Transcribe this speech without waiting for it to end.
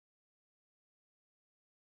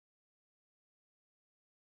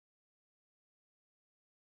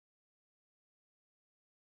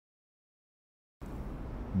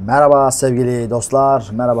Merhaba sevgili dostlar,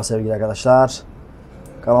 merhaba sevgili arkadaşlar.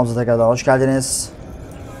 Kanalımıza tekrardan hoş geldiniz.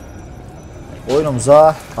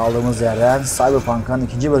 Oyunumuza kaldığımız yerden Cyberpunk'ın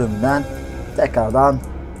 2. bölümünden tekrardan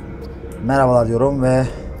merhabalar diyorum ve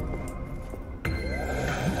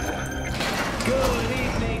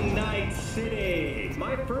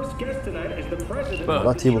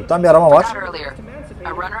burada T-Book'tan bir arama var.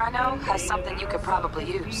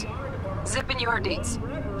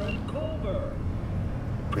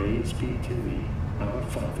 Praise be to thee, our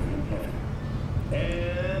Father in heaven.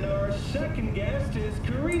 And our second guest is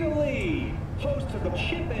Karina Lee, host of the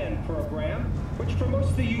Chip In program, which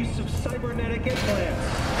promotes the use of cybernetic implants.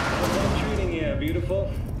 I'm treating you, beautiful.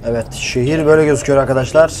 Evet, şehir böyle gözüküyor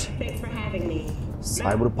arkadaşlar.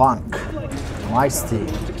 Cyberpunk, Nice Tea.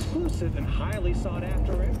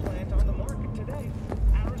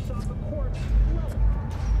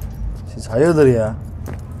 Siz hayırdır ya?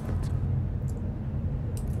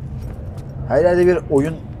 Her yerde bir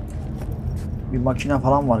oyun, bir makine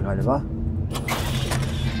falan var galiba.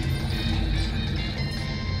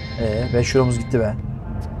 5 euromuz gitti be.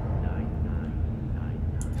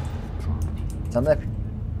 Sen de yap.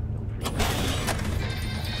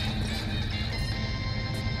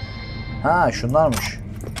 Ha, şunlarmış.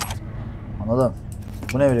 Anladım.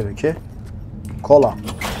 Bu ne böyle peki? Kola.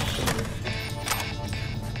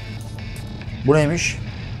 Bu neymiş?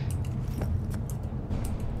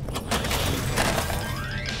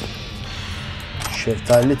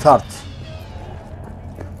 Şeftali tart.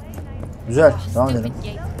 Güzel. Devam edelim.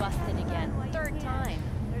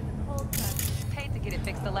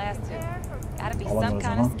 Alalım o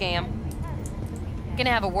zaman.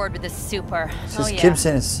 Siz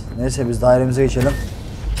kimsiniz? Neyse biz dairemize geçelim.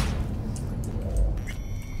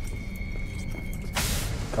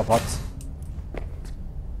 Kapat.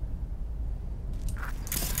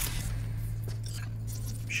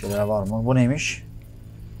 Bir şeyler var mı? Bu neymiş?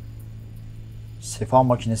 Sefa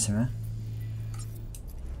makinesi mi?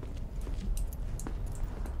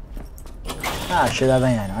 Ha, şeylerden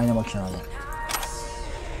yani, aynı makinelerden.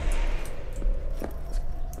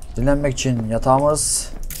 Dinlenmek için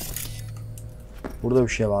yatağımız. Burada bir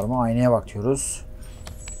şey var mı? Aynaya bakıyoruz.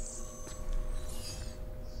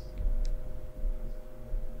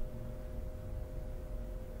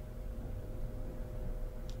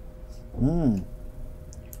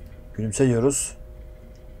 Gülümse diyoruz.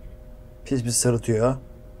 Pis pis sırıtıyor.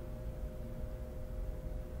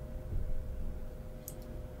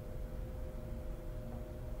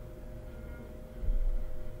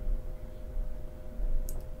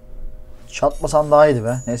 Çatmasan daha iyiydi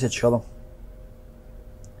be. Neyse çıkalım.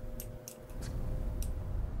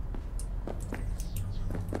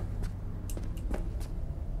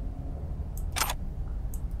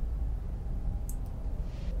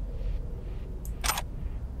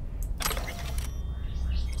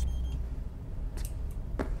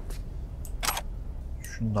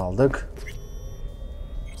 Şunu da aldık.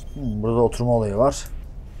 Burada oturma olayı var.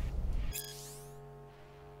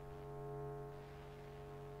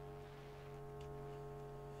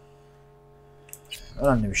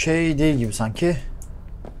 Önemli bir şey değil gibi sanki.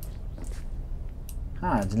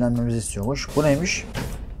 Ha, dinlenmemizi istiyormuş. Bu neymiş?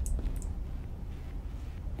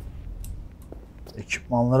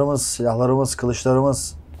 Ekipmanlarımız, silahlarımız,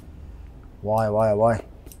 kılıçlarımız. Vay vay vay.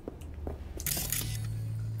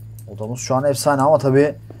 Odamız şu an efsane ama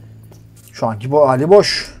tabii şu anki bu hali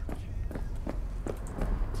boş.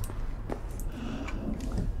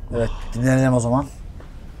 Evet, dinlenelim o zaman.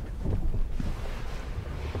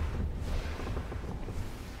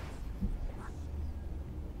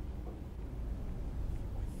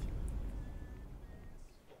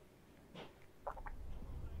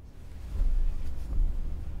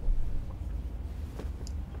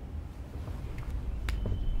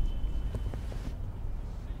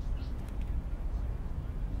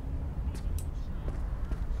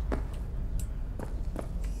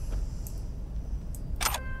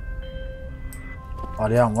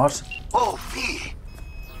 Arayan var. Oh, V.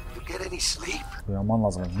 You get any sleep? Uyanman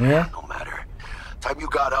lazım. Niye? No matter. Time you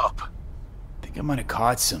got up. Think I might have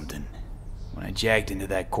caught something when I jagged into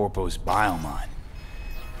that corpo's biomon.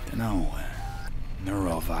 Dunno,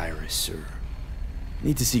 neurovirus or...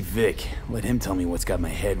 Need to see Vic. Let him tell me what's got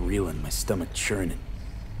my head reeling, my stomach churning.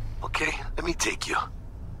 Okay, let me take you.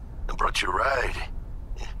 I brought you a ride.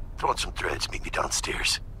 Throw on some threads, meet me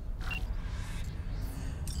downstairs.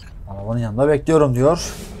 Arabanın yanında bekliyorum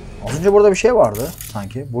diyor. Az önce burada bir şey vardı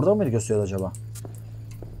sanki. Burada mıydı gösteriyordu acaba?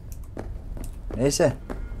 Neyse.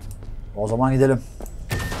 O zaman gidelim.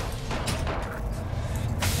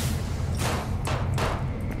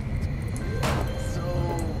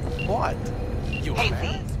 What? You Hey,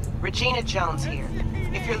 V. Regina Jones here.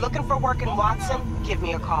 If you're looking for work in Watson, give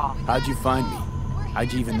me a call. How'd you find me?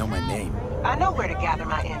 How'd you even know my name? I know where to gather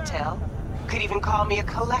my intel. Could even call me a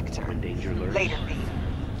collector. Later, V.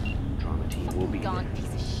 Gone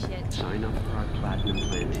piece of shit. Sign up for our platinum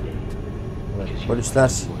plan today. Evet,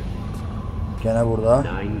 polisler gene burada.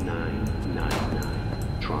 9999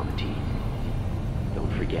 Trauma Team.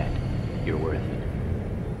 Don't forget, you're worth it.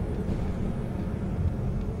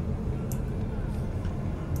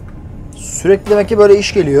 Sürekli demek ki böyle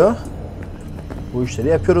iş geliyor. Bu işleri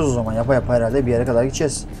yapıyoruz o zaman. Yapa yapa herhalde bir yere kadar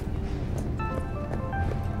gideceğiz.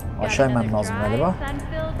 Aşağı inmem lazım galiba.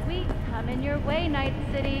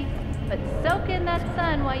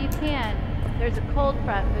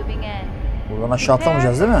 Buradan aşağı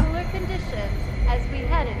atlamayacağız değil mi?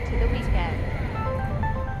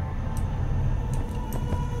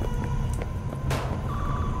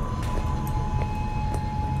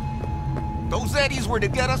 Those eddies were to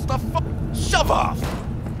get us the shove off.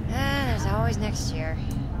 There's always next year.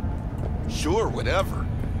 Sure, whatever.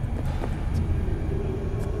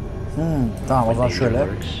 Tamam o zaman şöyle.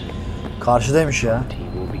 Karşıdaymış ya.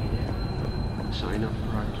 Sign up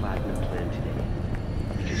for our platinum plan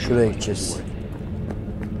today. Şuraya gideceğiz.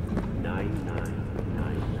 9999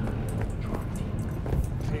 Trauma Team.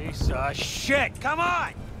 Piece of shit! Come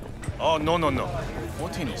on! Oh, no.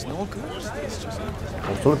 14 is no good.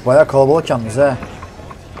 Ortalık bayağı kalabalık yalnız he.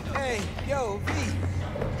 Hey, yo, V.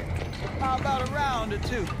 How about a round or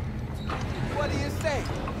two? What do you say?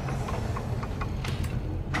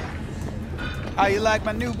 How you like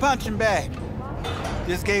my new punching bag?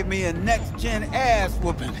 Just gave me a next-gen ass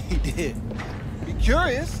whooping, he did. Be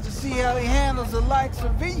curious to see how he handles the likes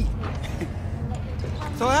of V.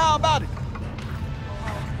 So how about it?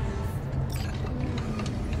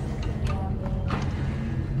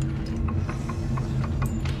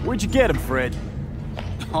 Where'd you get him, Fred?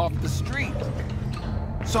 Off the street.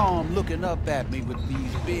 Saw him looking up at me with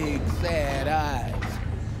these big, sad eyes.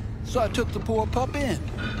 So I took the poor pup in.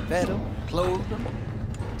 Fed him, clothed him.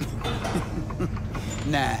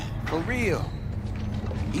 Nah, for real.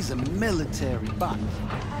 He's a military bot.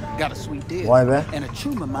 Got a sweet deal. Vay be. And a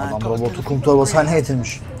tumor mine Adam cost robotu him kum torbası haline $3,000.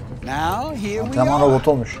 getirmiş. Now here we Antrenman are. robot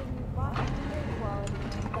olmuş.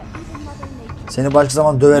 Seni başka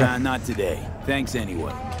zaman döverim. Nah, not today. Thanks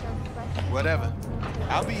anyway. Whatever.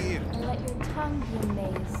 I'll be here.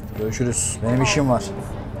 Görüşürüz. Benim işim var.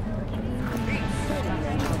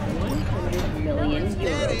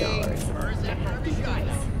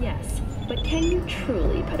 Yes, but can you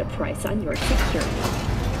truly put a price on your security?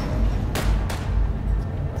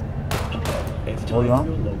 It's Hold time on.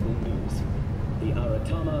 for local news. The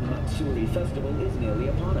Aratama Matsuri Festival is nearly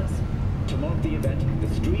upon us. To mark the event,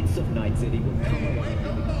 the streets of Night City will come alive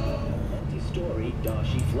with multi-story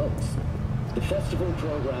dashi floats. The festival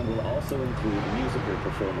program will also include musical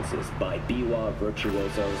performances by biwa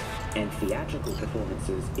virtuosos and theatrical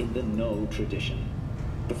performances in the No tradition.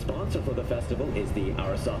 The sponsor for the festival is the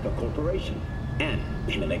Arasaka Corporation. And,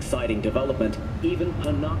 in an exciting development, even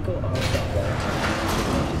Hanako Arasaka has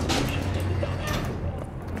participation in the dashi parade.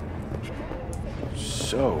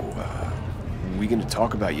 So, we gonna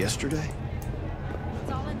talk about yesterday?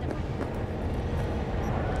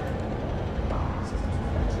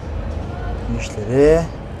 İşleri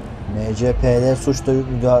NCP'de suçla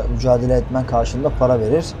mücadele etmen karşılığında para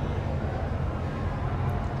verir.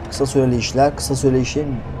 Kısa süreli işler, kısa süreli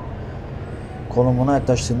işin konumuna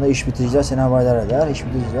yaklaştığında iş bitiriciler seni haberdar eder. İş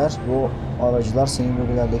bitiriciler bu aracılar senin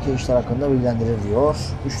bölgelerdeki işler hakkında bilgilendirir diyor.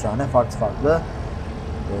 3 tane farklı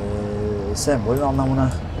sembolün anlamını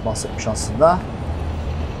bahsetmiş aslında.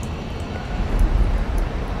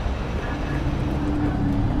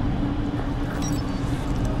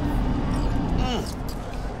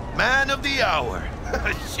 Man of the hour.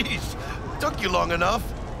 Jeez, took you long enough.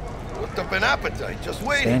 Looked up an appetite, just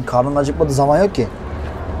waiting. Senin karnın acıkmadığı zaman yok ki.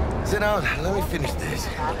 Sit down, let me finish this.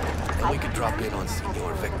 And we could drop in on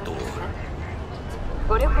Senor Vector.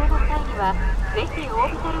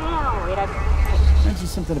 Mentioned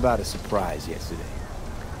something about a surprise yesterday.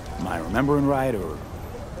 Am I remembering right, or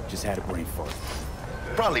just had a brain fart?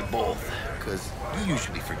 Probably both, because you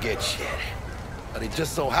usually forget shit. But it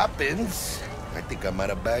just so happens, I think I might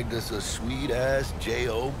have bagged us a sweet-ass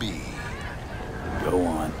J.O.B. Go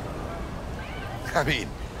on. I mean,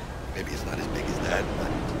 maybe it's not as big as that, but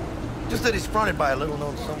just that it's fronted by a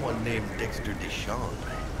little-known someone named Dexter Deshawn.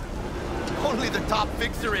 Only the top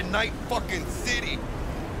fixer in Night fucking City.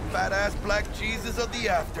 Fat-ass black Jesus of the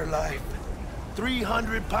afterlife.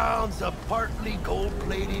 300 pounds of partly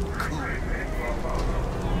gold-plated cool.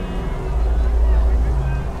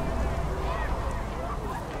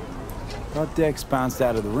 Thought Dex bounced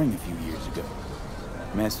out of the ring a few years ago.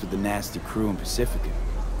 Messed with the nasty crew in Pacifica.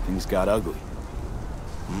 Things got ugly.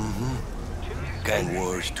 Gang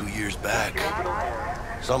wars 2 years back.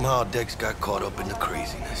 Somehow Dex got caught up in the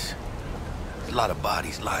craziness. A lot of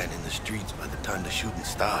bodies lying in the streets by the time the shooting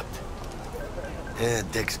stopped. Yeah,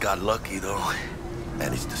 Dex got lucky though.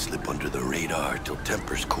 Managed to slip under the radar till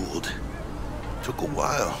tempers cooled. Took a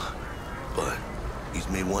while, but he's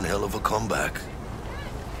made one hell of a comeback.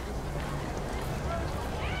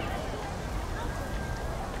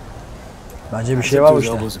 Bence bir şey var bu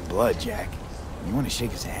işte. Elbows and blood, Jack. You want to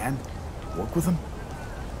shake his hand? Work with him?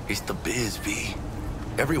 It's the biz, V.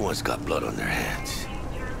 Everyone's got blood on their hands.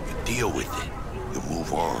 You deal with it. You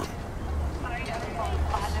move on.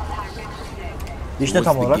 İşte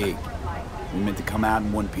tam olarak. We meant to come out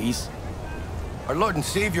in one piece? Our Lord and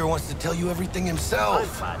Savior wants to tell you everything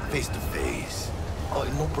himself, face to face. Oh,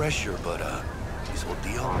 no pressure, but this whole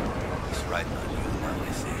deal, he's riding on you now,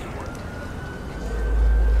 I say.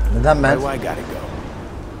 Neden ben? Where do I gotta go?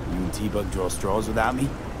 You and T-Bug draw straws without me?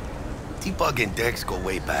 T-Bug and Dex go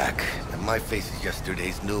way back, and my face is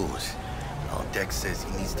yesterday's news. Now Dex says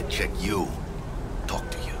he needs to check you, talk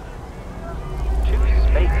to you. Choose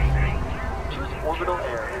space. Choose orbital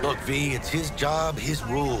area. Look, V, it's his job, his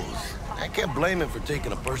rules. I can't blame him for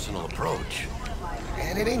taking a personal approach.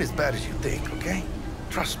 And it ain't as bad as you think, okay?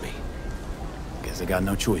 Trust me. Guess I got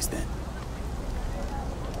no choice then.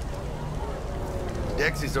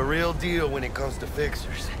 Dex is a real deal when it comes to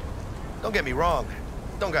fixers. Don't get me wrong.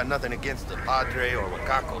 Don't got nothing against the Padre or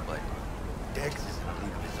Wakako, but Dex is in a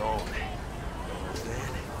league of his own.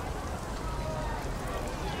 Understand?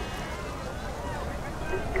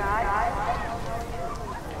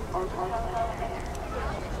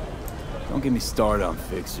 Don't get me started on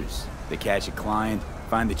fixers. They catch a client,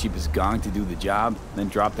 find the cheapest gong to do the job, then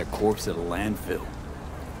drop their corpse at a landfill.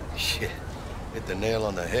 Shit. Hit the nail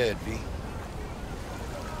on the head, V.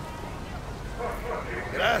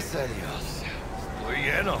 Gracias a Dios. Estoy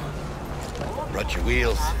lleno. Brought your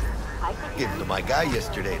wheels. Gave them to my guy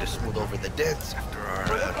yesterday to smooth over the dents after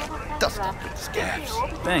our dust up with the scabs.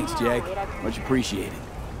 Thanks, Jack. Much appreciated.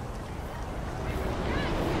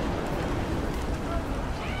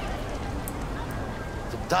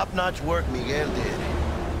 Some top-notch work Miguel did.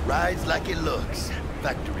 Rides like it looks.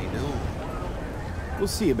 Factory new. We'll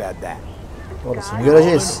see about that. Orasını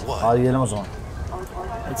göreceğiz. Hadi gidelim o zaman.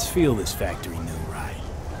 Let's feel this factory new ride.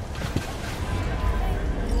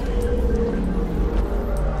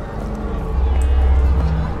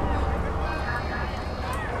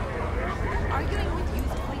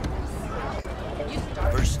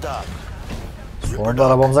 First stop. Sonunda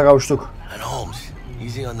arabamıza kavuştuk. And Holmes,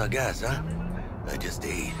 easy on the gas, huh? I just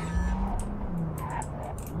ate.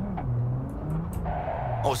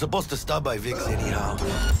 I was supposed to stop by Vic's anyhow.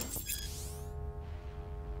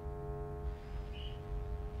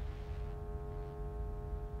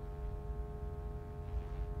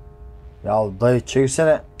 Ya dayı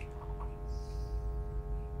çeksene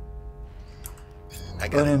I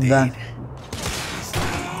got a önümden. date.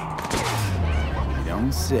 You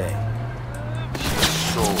don't say.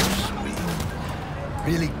 So sweet.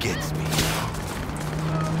 Really gets me.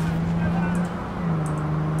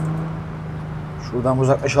 Şuradan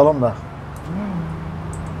uzaklaşalım da.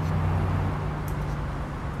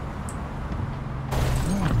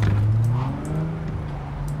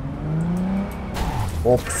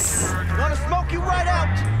 Ops. Gonna smoke you right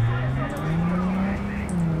out.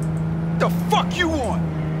 The fuck you want?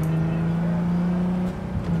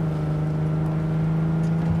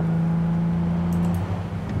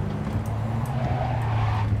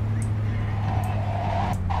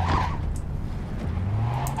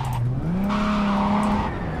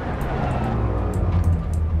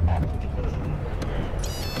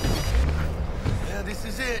 Yeah, this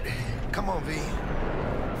is it. Come on, V.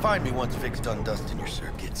 Find me once Vic's done dusting your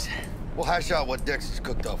circuits. We'll hash out what Dex has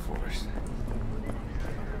cooked up for us.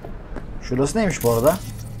 Şurası neymiş bu arada?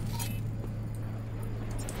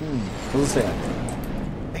 Hızlı seyahat.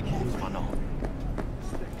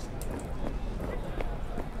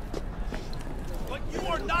 But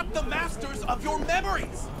you are not the masters of your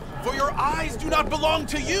memories. For your eyes do not belong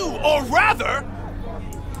to you, or rather,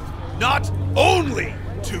 not only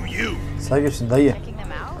to you. Saygısın dayı.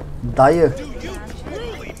 Dayı.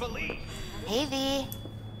 Hey, V.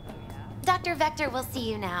 Dr. Vector will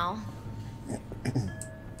see you now.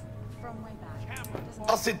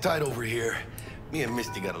 I'll sit tight over here. Me and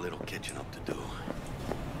Misty got a little catching up to do.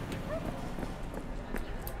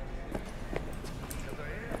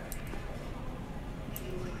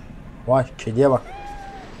 Vay kediye bak.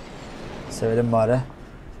 Sevelim bari.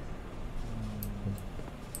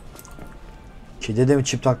 Kediye de mi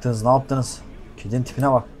çip taktınız? Ne yaptınız? Kedinin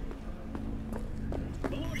tipine bak.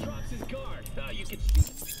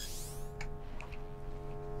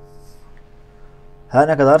 Her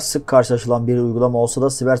ne kadar sık karşılaşılan bir uygulama olsa da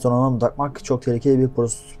siber donanım takmak çok tehlikeli bir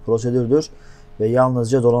prosedürdür ve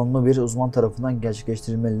yalnızca donanımlı bir uzman tarafından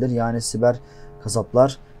gerçekleştirilmelidir. Yani siber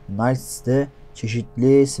kasaplar Knights'te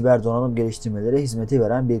çeşitli siber donanım geliştirmeleri hizmeti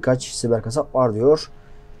veren birkaç siber kasap var diyor.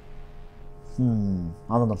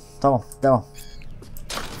 Anladım. Tamam, devam.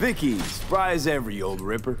 Vicky, spry as ever, you old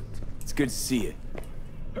ripper. It's good to see you.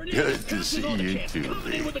 Good to see you too,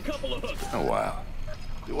 Lee. Oh, wow.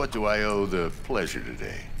 What do I owe the pleasure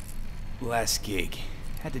today? Last gig.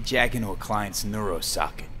 Had to jack into a client's neuro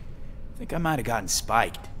socket. Think I might have gotten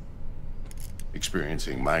spiked.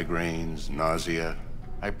 Experiencing migraines, nausea,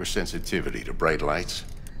 hypersensitivity to bright lights?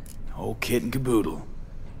 Whole kit and caboodle.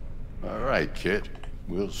 All right, kid.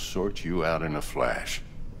 We'll sort you out in a flash.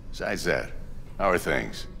 Besides that, how are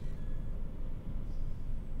things?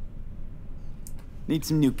 Need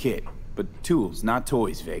some new kit, but tools, not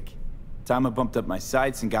toys, Vic. Time I bumped up my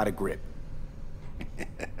sights and got a grip.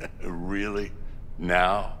 Really?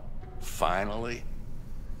 Now? Finally?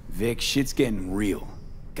 Vic, shit's getting real.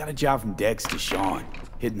 Got a job from Dex to Sean,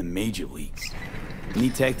 hitting the major leagues.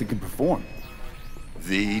 Need tech that can perform.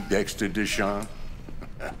 The Dexter Deshawn?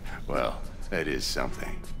 Well, that is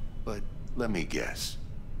something. But let me guess.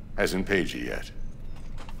 Hasn't paid you yet.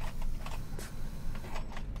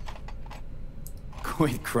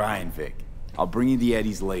 Quit crying, Vic. I'll bring you the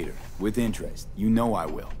eddies later, with interest. You know I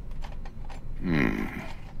will.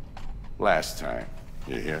 Last time.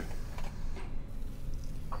 You hear?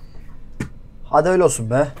 Hadi öyle olsun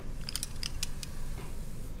be.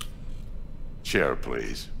 Chair,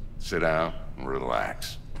 please. Sit down and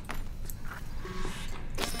relax.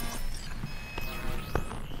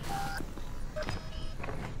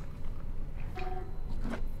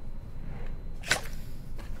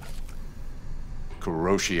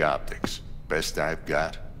 Kuroshi Optics. Best I've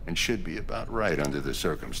got, and should be about right under the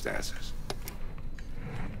circumstances.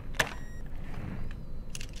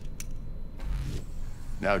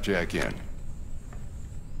 Now jack in.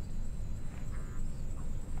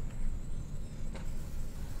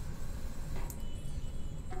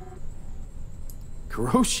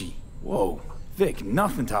 Kuroshi? Whoa. Vic,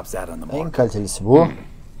 nothing tops that on the En market. kalitelisi bu.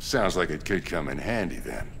 Sounds like it could come in handy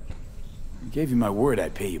then. I gave you my word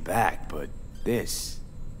I'd pay you back, but this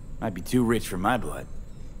might be too rich for my blood.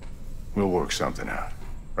 We'll work something out.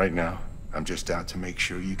 Right now, I'm just out to make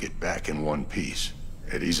sure you get back in one piece.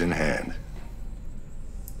 Eddie's in hand.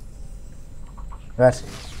 Ver.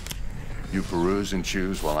 You peruse and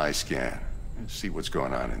choose while I scan. See what's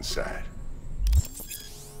going on inside.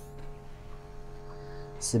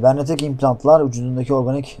 Sibernetik implantlar vücudundaki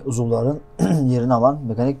organik uzuvların yerini alan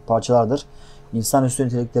mekanik parçalardır. İnsanüstü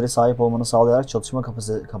niteliklere sahip olmanı sağlayarak çalışma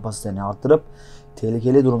kapasiteni arttırıp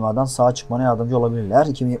tehlikeli durumlardan sağ çıkmana yardımcı olabilirler.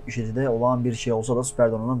 2077'de olağan bir şey olsa da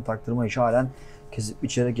süper donanım taktırma işi halen kesip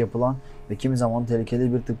biçerek yapılan ve kimi zaman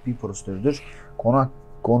tehlikeli bir tıbbi prosedürdür.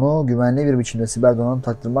 Konu güvenli bir biçimde siber donanım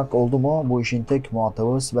taktırmak oldu mu bu işin tek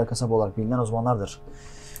muhatabı siber kasap olarak bilinen uzmanlardır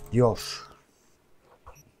diyor.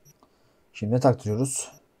 Şimdi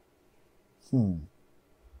taktırıyoruz.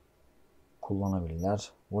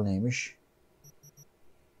 Kullanabilirler. Bu neymiş?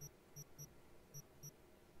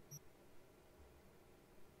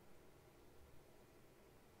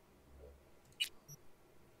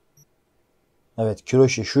 Evet,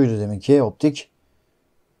 Kuroshi şuydu deminki optik.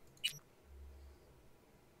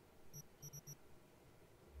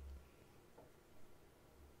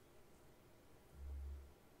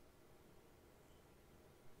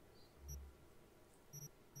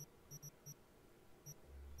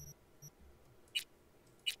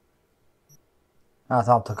 Ha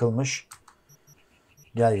tamam, takılmış.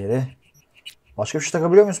 Gel geri. Başka bir şey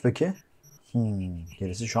takabiliyor muyuz peki?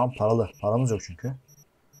 Gerisi şu an paralı. Paramız yok çünkü.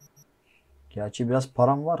 Gerçi biraz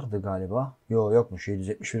param vardı galiba. Yokmuş.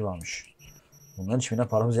 771 varmış. Bunların hiçbirine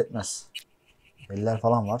paramız yetmez. 50'ler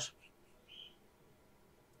falan var.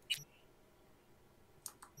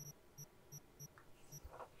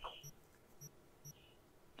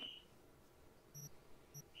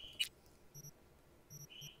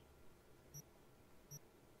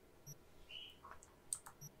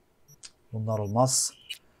 Bunlar olmaz.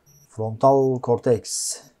 Frontal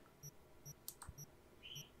korteks.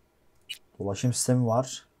 Ulaşım sistemi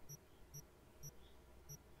var.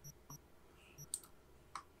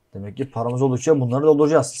 Demek ki paramız oldukça bunları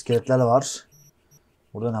dolduracağız. İskeletler var.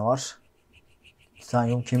 Burada ne var?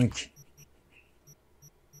 Titanyum kemik.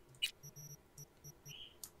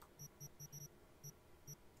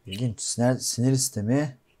 İlginç. Sinir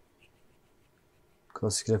sistemi.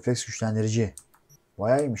 Klasik refleks güçlendirici.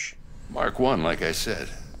 Bayağı iyiymiş. Mark 1, like I said.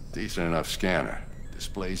 Decent enough scanner.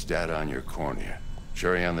 Displays data on your cornea.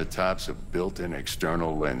 Cherry on the top's a built-in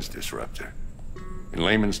external lens disruptor. In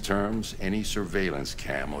layman's terms, any surveillance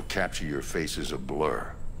cam will capture your face as a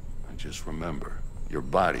blur. And just remember, your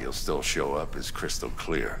body will still show up as crystal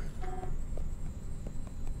clear.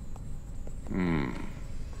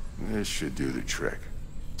 This should do the trick.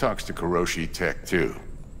 Talks to Kuroshi Tech too.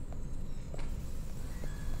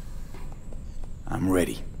 I'm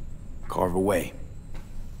ready. Carve away.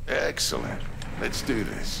 Excellent. Let's do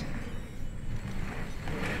this.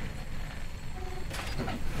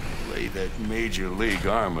 Lay that major league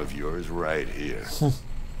arm of yours right here.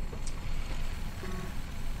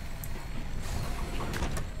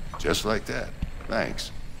 Just like that.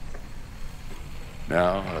 Thanks.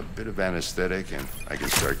 Now, a bit of anesthetic and I can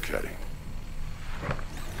start cutting.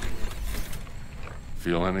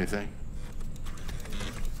 Feel anything?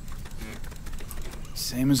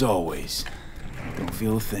 Same as always. Don't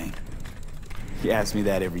feel a thing. You ask me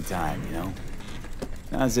that every time, you know?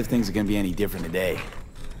 Not as if things are gonna be any different today.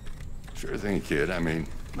 Sure thing, kid. I mean,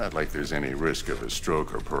 not like there's any risk of a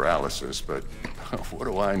stroke or paralysis, but what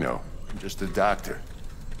do I know? I'm just a doctor.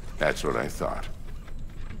 That's what I thought.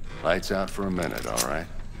 Lights out for a minute, all right?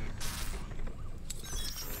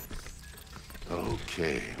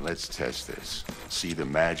 Okay, let's test this. See the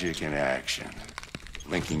magic in action.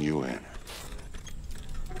 Linking you in.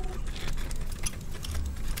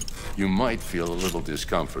 You might feel a little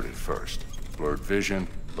discomfort at first. Blurred vision,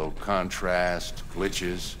 low contrast,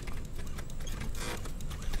 glitches.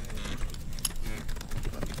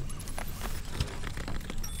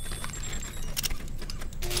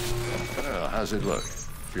 Well, how's it look?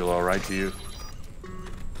 Feel all right to you?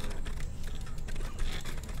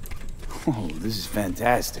 Oh, this is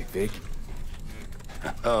fantastic, Vic.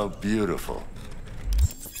 Oh, beautiful.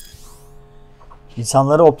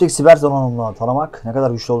 İnsanları optik siber donanımla tanımak, ne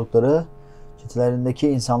kadar güçlü oldukları, çetelerindeki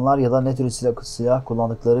insanlar ya da ne tür silah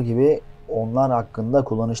kullandıkları gibi onlar hakkında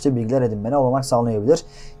kullanışlı bilgiler edinmene olanak sağlayabilir.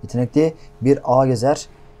 Yetenekli bir ağ gezer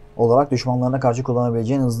olarak düşmanlarına karşı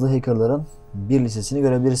kullanabileceğin hızlı hackerların bir listesini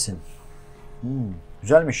görebilirsin.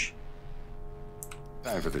 Güzelmiş.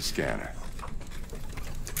 Time for the scanner.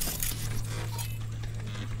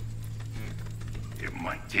 It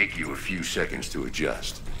might take you a few seconds to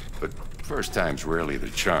adjust, but first time's rarely the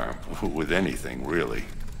charm, with anything, really.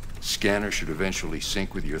 Scanner should eventually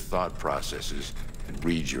sync with your thought processes and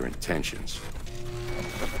read your intentions.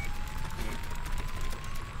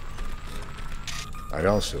 I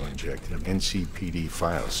also injected an NCPD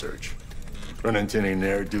file search. Run into any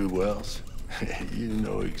ne'er-do-wells? You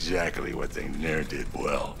know exactly what they ne'er did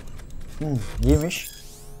well. İyiymiş.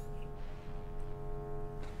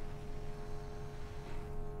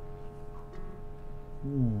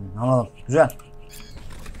 Anladım. Güzel.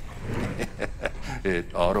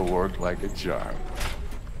 It ought to work like a charm.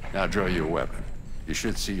 Now draw your weapon. You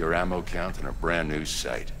should see your ammo count in a brand new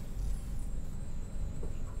sight.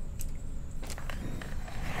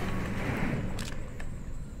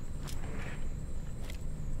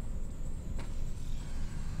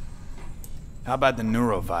 How about the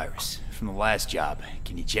neurovirus from the last job?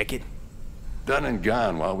 Can you check it? Done and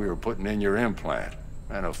gone while we were putting in your implant.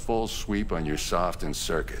 Ran a full sweep on your soft and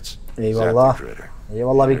circuits. Eyvallah.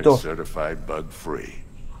 Eyvallah Victor. Certified bug-free.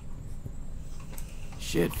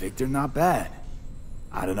 Shit, Victor, not bad.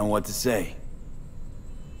 I don't know what to say.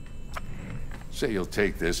 Say you'll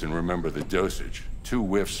take this and remember the dosage. 2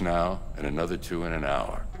 whiffs now, and another 2 in an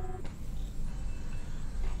hour.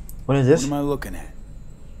 What is this? What am I looking at?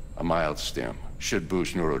 A mild stim. Should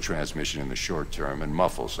boost neurotransmission in the short term and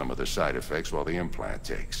muffle some of the side effects while the implant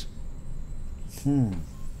takes.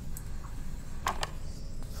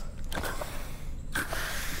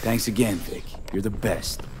 Thanks again, Vic. You're the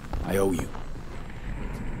best. I owe you.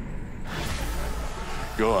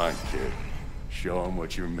 Go on, kid. Show them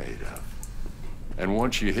what you're made of. And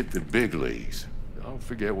once you hit the big leagues, don't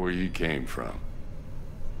forget where you came from.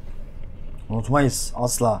 Unutmayız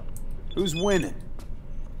asla. Who's winning?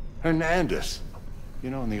 Hernandez. You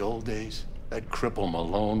know, in the old days, that cripple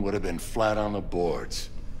Malone would have been flat on the boards.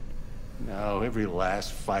 Now, every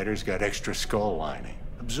last fighter's got extra skull lining.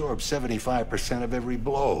 Absorbs 75% of every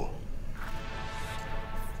blow.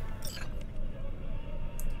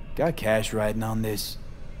 Got cash riding on this?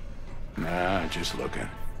 Nah, just looking.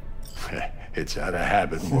 It's out of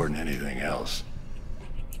habit more than anything else.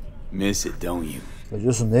 Miss it, don't you?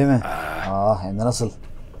 Görüyorsun değil mi? Hem de nasıl?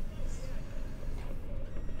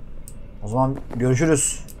 O zaman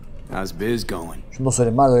görüşürüz. How's biz going? Şunu da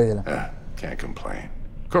söyleyeyim, hadi öyle gidelim. Can't complain.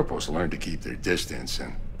 Corporals learn to keep their distance,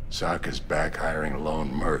 and Sokka's back hiring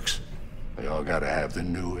lone mercs. They all gotta have the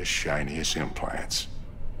newest, shiniest implants.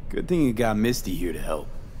 Good thing you got Misty here to help.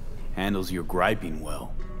 Handles your griping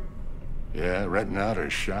well. Yeah, renting out her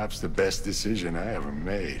shop's the best decision I ever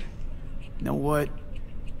made. You know what?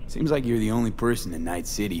 Seems like you're the only person in Night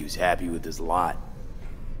City who's happy with this lot.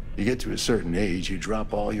 You get to a certain age, you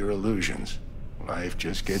drop all your illusions. Life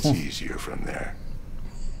just gets easier from there.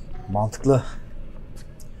 Mantıklı.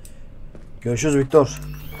 Görüşürüz Victor.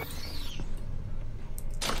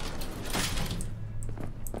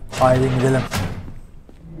 Haydi gidelim.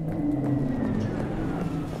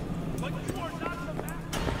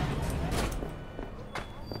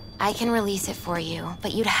 I can release it for you,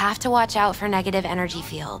 but you'd have to watch out for negative energy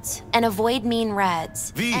fields and avoid mean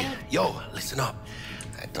reds. V, yo, listen up.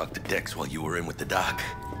 I talked to Dex while you were in with the doc.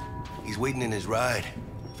 He's waiting in his ride.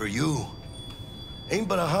 For you. Ain't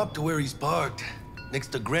but a hop to where he's parked. Next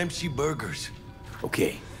to Gramsci Burgers.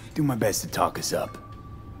 Okay, do my best to talk us up.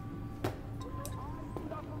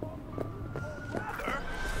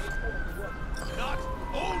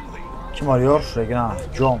 Kim arıyor? Regina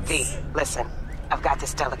Jones. V, listen. I've got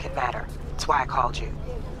this delicate matter. That's why I called you.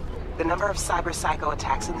 The number of cyber-psycho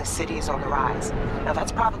attacks in the city is on the rise. Now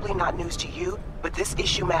that's probably not news to you, but this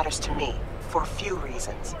issue matters to me for a few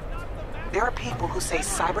reasons. There are people who say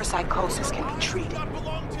cyberpsychosis can be treated.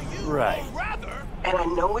 Right. And I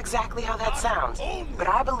know exactly how that sounds, but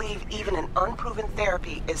I believe even an unproven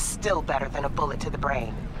therapy is still better than a bullet to the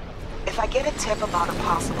brain. If I get a tip about a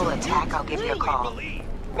possible attack, I'll give you a call.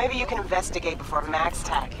 Maybe you can investigate before Max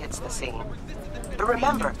Tack hits the scene. But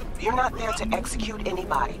remember, you're not there to execute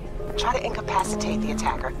anybody. Try to incapacitate the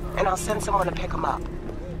attacker, and I'll send someone to pick him up.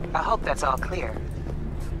 I hope that's all clear.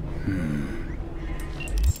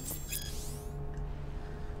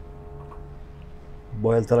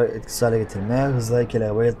 Bayıltarak etkisiz hale getirme, hızlı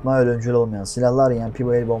heykele bayıltma, ölümcül olmayan silahlar, EMP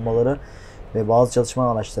bayıl bombaları ve bazı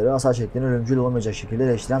çatışma araçları, hasar şeklini ölümcül olmayacak şekilde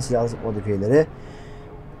eleştiren silah modifiyeleri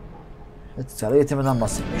etkisiz hale getirmeden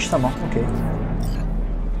bahsetmiş. Tamam, okey.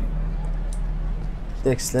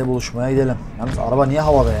 Dex'le buluşmaya gidelim. Yalnız araba niye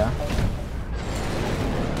havada ya?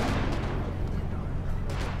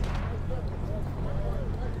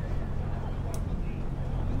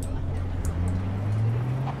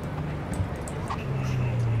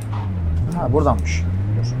 Ha, buradanmış.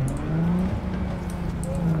 Dur.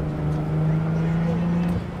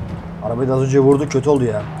 Arabayı da az önce vurdu, kötü oldu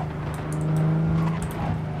ya.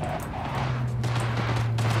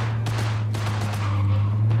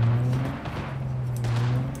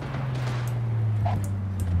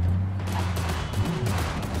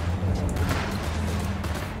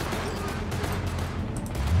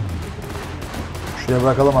 Şuraya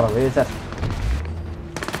bırakalım arabayı, yeter.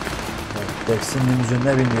 Dex'in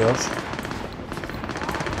limuzine biniyor.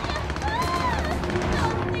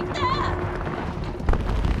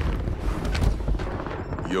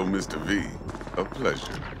 Yo, Mr. V, a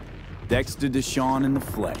pleasure. Dexter Deshawn in the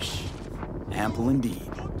flesh. Ample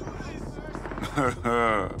indeed.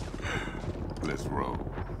 Let's roll.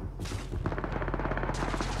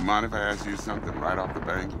 Mind if I ask you something right off the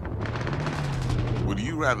bank? Would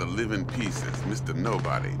you rather live in peace as Mr.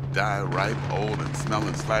 Nobody, die ripe, old, and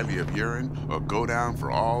smelling slightly of urine, or go down for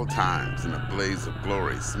all times in a blaze of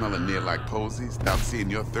glory, smelling near like posies, without seeing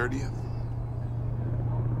your 30th?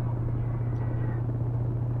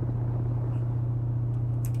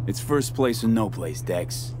 It's first place or no place,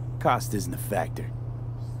 Dex. Cost isn't a factor.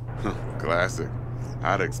 Classic.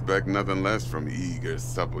 I'd expect nothing less from eager,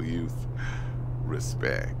 supple youth.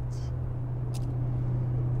 Respect.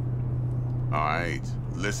 All right,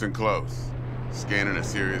 listen close. Scanning a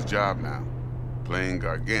serious job now. Playing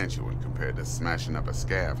gargantuan compared to smashing up a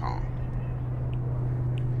scav home.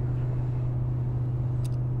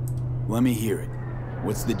 Let me hear it.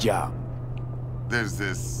 What's the job? There's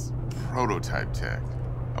this prototype tech.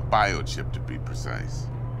 A biochip to be precise.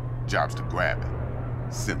 Job's to grab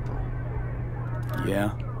it. Simple.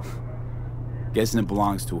 Yeah? Guessing it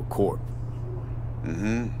belongs to a corp.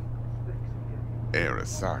 Mm-hmm.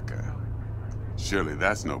 Arasaka. Surely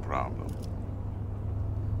that's no problem.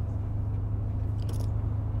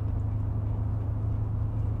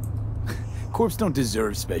 Corps don't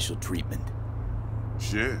deserve special treatment.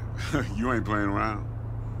 Shit, you ain't playing around.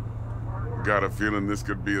 Got a feeling this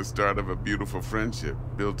could be a start of a beautiful friendship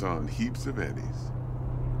built on heaps of eddies.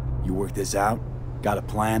 You work this out? Got a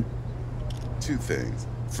plan? Two things.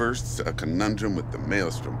 First, a conundrum with the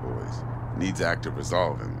Maelstrom boys. Needs active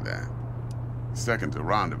resolving that. Second, a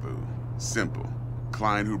rendezvous. Simple.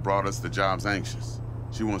 Client who brought us the job's anxious.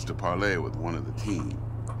 She wants to parlay with one of the team.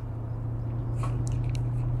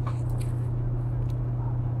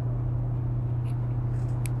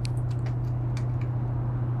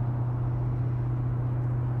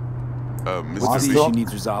 Mr. What's the Lee? issue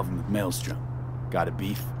needs resolving with Maelstrom? Got a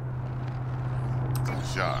beef?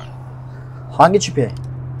 Sure. Hangi çipi?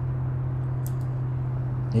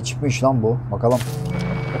 Ne çipmiş lan bu? Bakalım.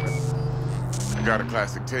 Got a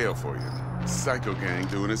classic tale for you. Psycho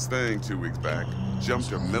gang doing its thing 2 weeks back.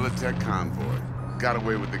 Jumped a Militech convoy. Got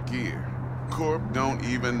away with the gear. Corp don't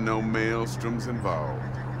even know Maelstrom's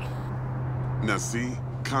involved. Now see,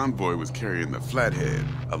 convoy was carrying the Flathead,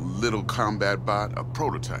 a little combat bot, a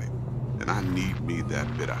prototype. And I need me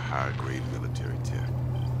that bit of high-grade military tech.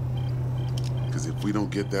 Because if we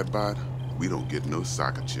don't get that bot, we don't get no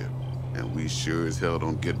soccer chip. And we sure as hell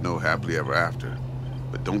don't get no happily ever after.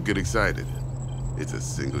 But don't get excited. It's a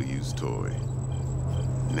single-use toy.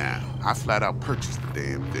 Now, I flat out purchased the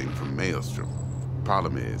damn thing from Maelstrom.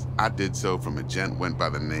 Problem is, I did so from a gent went by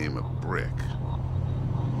the name of Brick.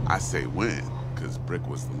 I say when, because Brick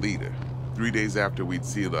was the leader. 3 days after we'd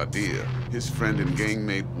sealed our deal, his friend and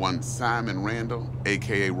gangmate, one Simon Randall,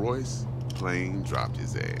 aka Royce, plain dropped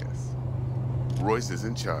his ass. Royce is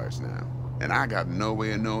in charge now, and I got no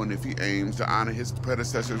way of knowing if he aims to honor his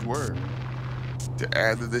predecessor's word. To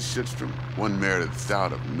add to this shitstrom, one Meredith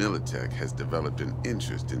out of Militech has developed an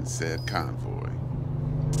interest in said convoy.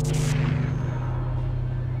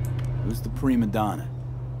 Who's the prima donna?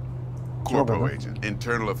 Corpo agent,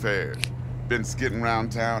 internal affairs. Been skidding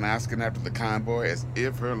around town asking after the convoy as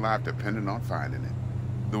if her life depended on finding it.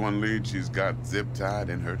 The one lead she's got zip-tied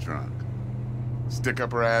in her trunk. Stick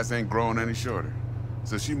up her ass ain't growing any shorter,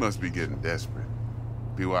 so she must be getting desperate.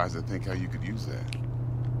 Be wise to think how you could use that.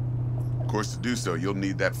 Of course, to do so, you'll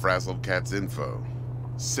need that frazzled cat's info.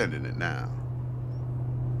 Sending it now.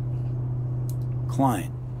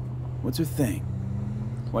 Client. What's her thing?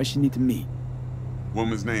 Why she need to meet?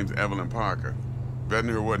 Woman's name's Evelyn Parker. Betting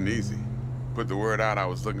her wasn't easy. Put the word out I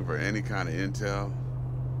was looking for any kind of intel.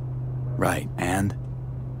 Right, and?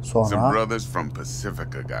 Sonra? Some brothers from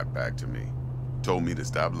Pacifica got back to me. Told me to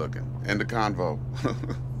stop looking. And the convo.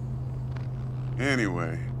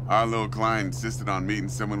 Anyway, our little client insisted on meeting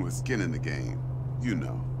someone with skin in the game. You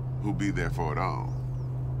know, who'll be there for it all.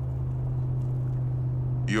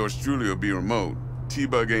 Yours truly will be remote.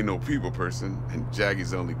 T-Bug ain't no people person, and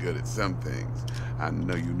Jaggy's only good at some things. I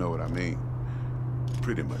know you know what I mean.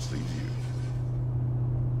 Pretty much leaves you.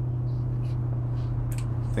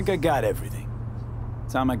 Think I got everything.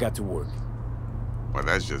 Time I got to work. Well,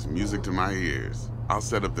 that's just music to my ears. I'll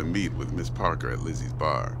set up the meet with Miss Parker at Lizzie's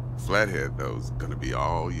bar. Flathead, though's gonna be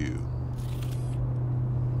all you.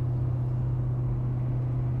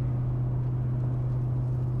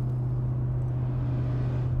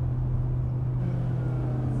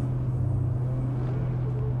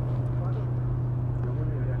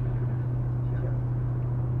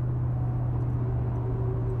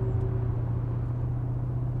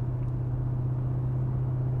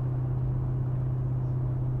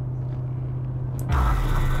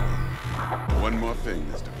 One more thing,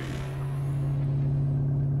 Mr. B.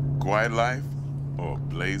 Quiet life or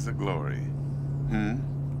blaze of glory?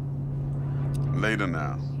 Later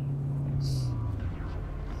now.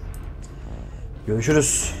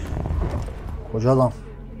 Görüşürüz. Koca adam.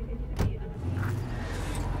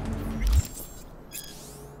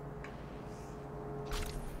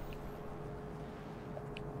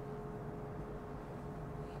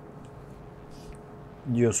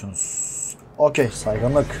 Diyorsunuz. Okey,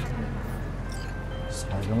 saygınlık.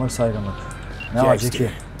 Saygınlık. Ne var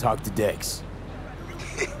Jackie? Talk to Dex.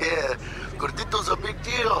 Yeah, Gordito's a big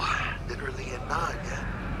deal. Literally at 9, yeah.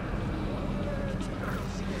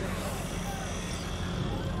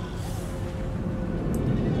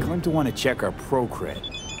 Claimed to want to check our pro cred,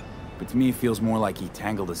 but to me it feels more like he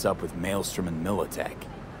tangled us up with Maelstrom and Militech.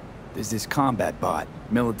 There's this combat bot,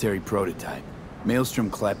 military prototype. Maelstrom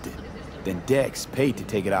clept it. Then Dex paid to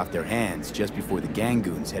take it off their hands just before the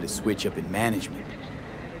Gangoons had a switch up in management.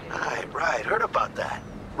 Right, heard about that.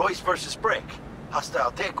 Royce versus Brick.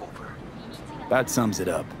 Hostile takeover. About sums it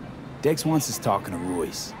up. Dex wants us talking to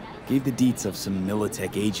Royce. Gave the deets of some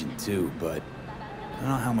Militech agent too, but I don't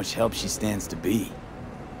know how much help she stands to be.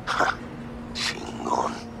 Ha,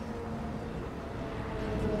 chingon.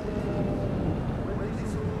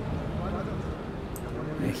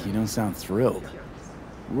 Nick, you don't sound thrilled.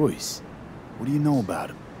 Royce, what do you know about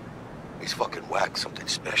him? He's fucking whack something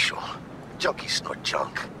special. Junkies snort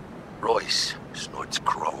junk. Royce snorts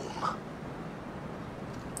chrome.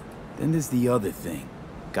 Then there's the other thing.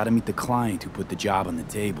 Gotta meet the client who put the job on the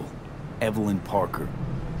table. Evelyn Parker.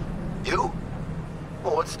 You?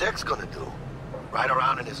 Well, what's Dex gonna do? Ride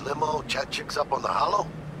around in his limo, chat chicks up on the hollow?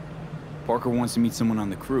 Parker wants to meet someone on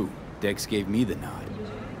the crew. Dex gave me the nod.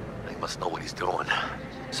 He must know what he's doing.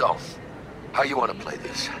 So, how you want to play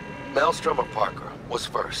this? Maelstrom or Parker? What's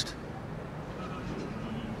first?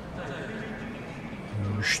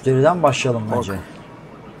 Müşteriden başlayalım bence. I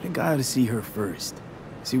think I ought to see her first.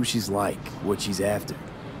 See what she's like, what she's after.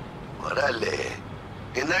 Orale.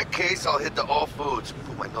 In that case, I'll hit the all foods,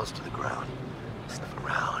 put my nose to the ground, sniff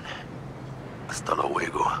around. Hasta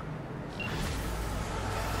luego.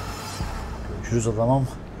 Görüşürüz adamım.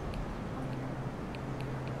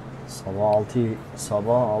 Sabah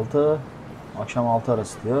 6 akşam 6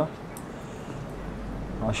 arası diyor.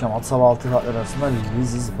 Akşam 6 sabah 6 saatler arasında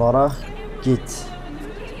Liziz bara git.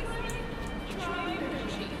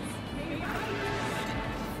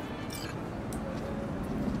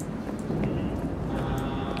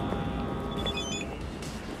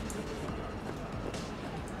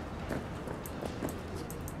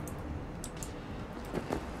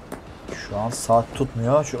 Şu an saat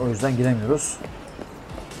tutmuyor. O yüzden giremiyoruz.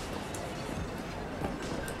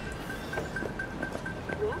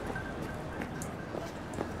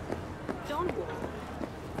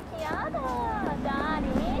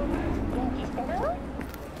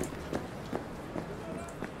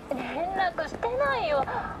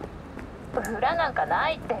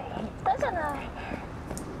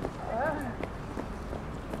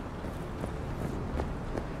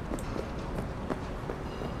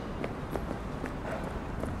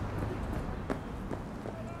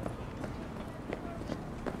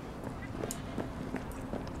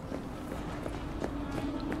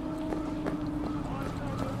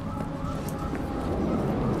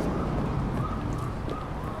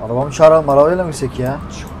 Arabamı çağıralım. Arabayla mı gitsek ya?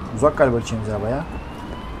 Uzak galiba gideceğimiz arabaya.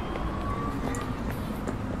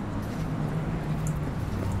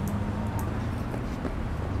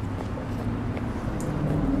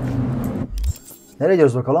 Nereye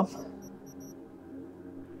gidiyoruz bakalım?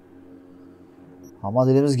 Ama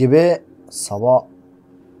dediğimiz gibi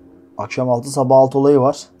akşam 6 sabah 6 olayı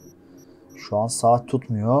var. Şu an saat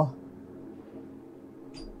tutmuyor.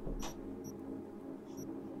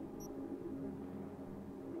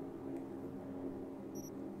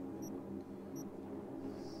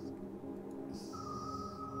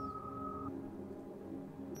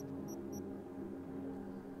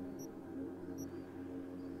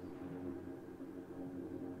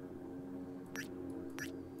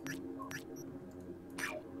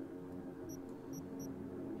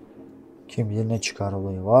 Kim bilir ne çıkar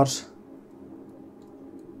olayı var.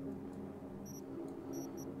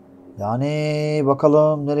 Yani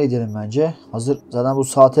bakalım nereye gidelim bence. Hazır zaten bu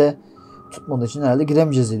saate tutmadığı için herhalde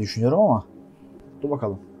giremeyeceğiz diye düşünüyorum ama. Dur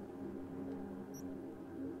bakalım.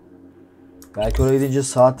 Belki oraya gidince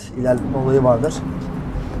saat ilerleme olayı vardır.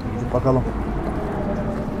 Gidip bakalım.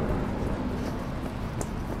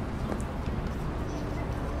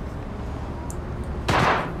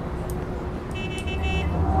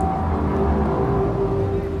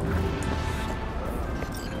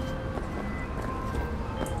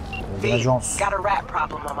 Got a rat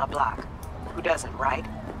problem on my block. Who doesn't, right?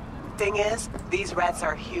 Thing is, these rats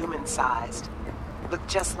are human-sized. Look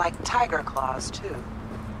just like tiger claws, too.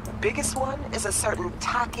 The biggest one is a certain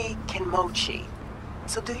Taki Kenmochi.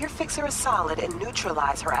 So do your fixer a solid and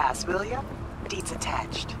neutralize her ass, will ya? Deeds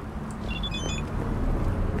attached.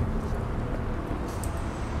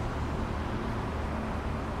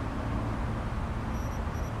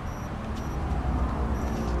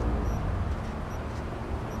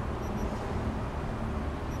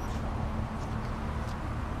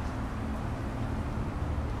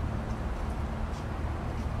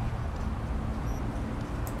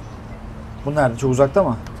 Bu nerede? Çok uzakta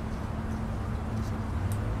mı?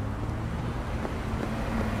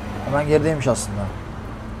 Hemen gerideymiş aslında.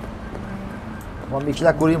 Ama bir 2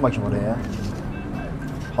 dakika uğrayayım bakayım oraya ya.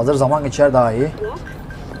 Hazır zaman geçer daha iyi.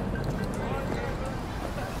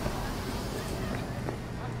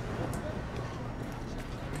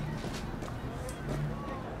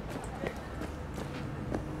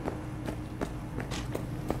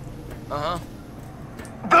 Aha.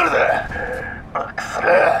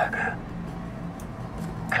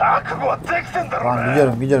 Tamam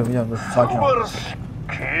gidiyorum. Dur, sakin ol.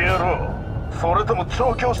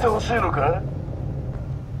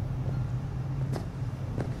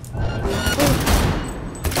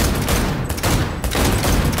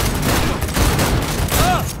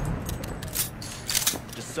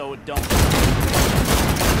 Just so it don't.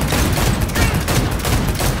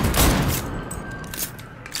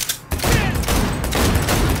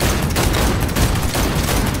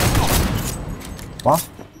 Lan.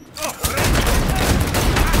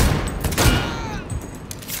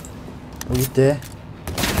 O gitti.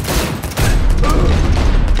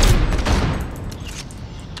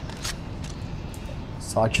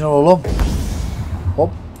 Sakin ol oğlum. Hop.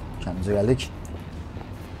 Kendimize geldik.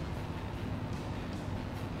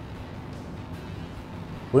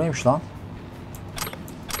 Bu neymiş lan?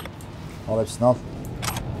 Al hepsini al.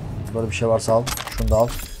 Böyle bir şey varsa al. Şunu da al.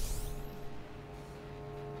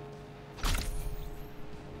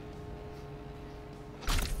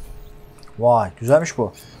 Vay güzelmiş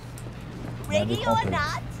bu. Ready or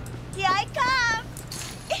not, here I come.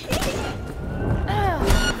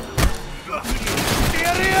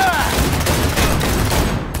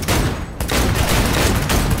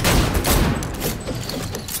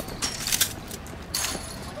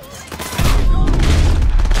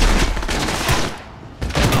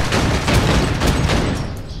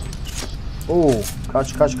 Oo,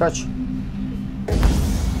 kaç kaç kaç.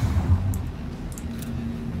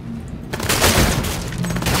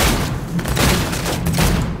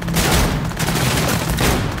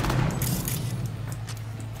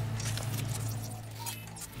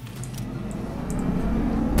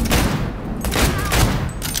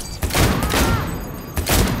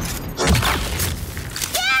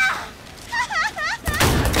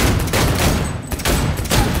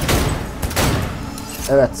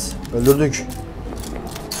 Evet, öldürdük.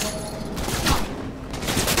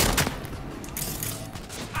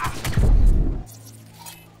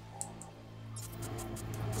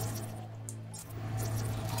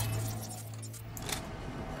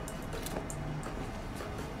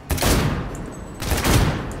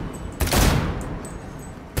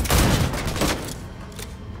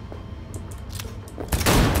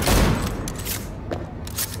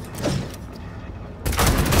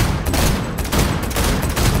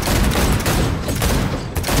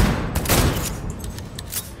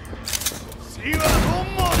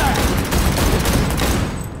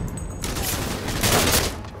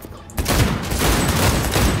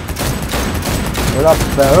 Öl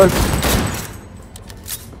artık be, öl.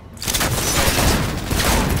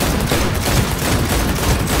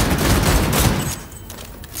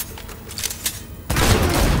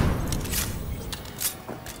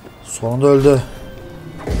 Sonunda öldü.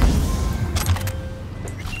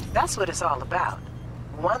 That's what it's all about.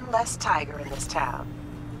 One less tiger in this town.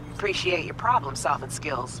 Appreciate your problem-solving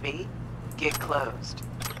skills, V. Get closed.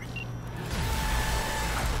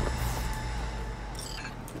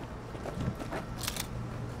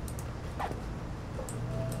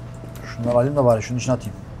 Şunları alayım da bari şunun içine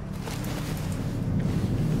atayım.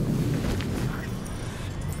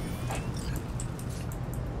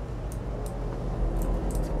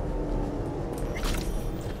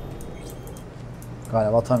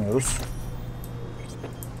 Galiba atamıyoruz.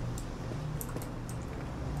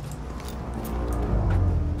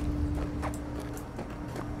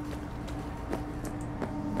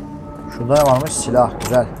 Şurada ne varmış? Silah.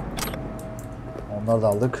 Güzel. Onları da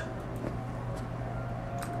aldık.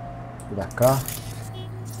 Bir dakika.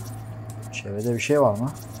 Çevrede bir şey var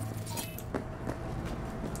mı?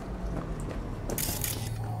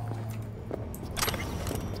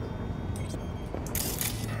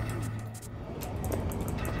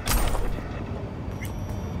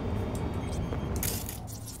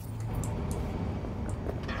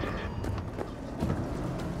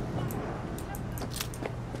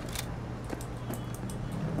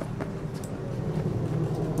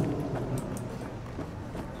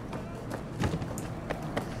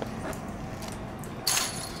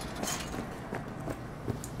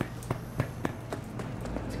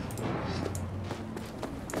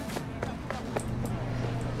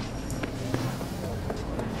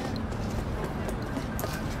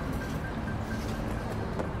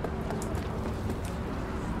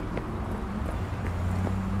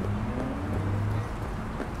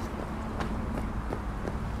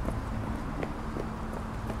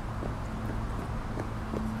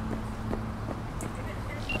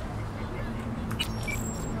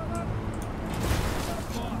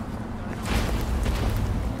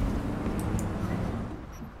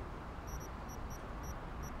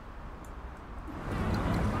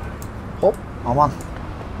 Hop, aman.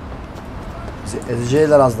 Bizi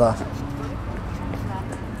ezecekler az daha.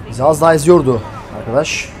 Bizi az daha eziyordu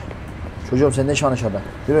arkadaş. Çocuğum senin ne işin var aşağıda?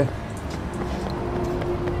 Yürü.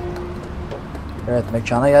 Evet,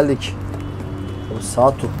 mekana geldik. Burası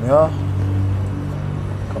saat tutmuyor.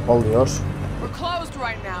 Kapalı diyor.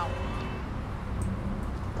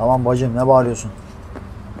 Tamam bacım, ne bağırıyorsun?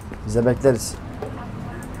 Biz de bekleriz.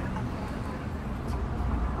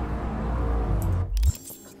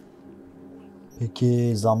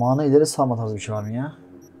 Peki zamanı ileri sarma tarzı bir şey var mı ya?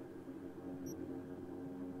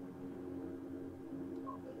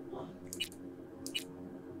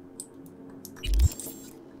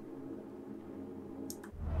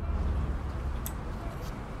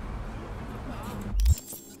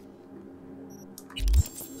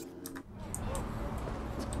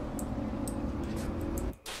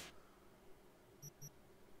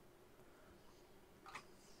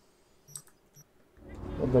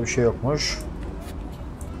 Burada bir şey yokmuş.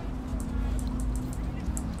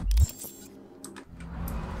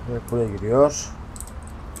 Evet, buraya giriyor.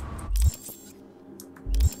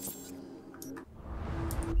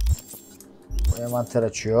 Bu envanter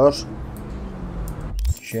açıyor.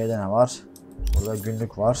 Şeyde ne var? Burada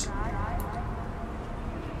günlük var.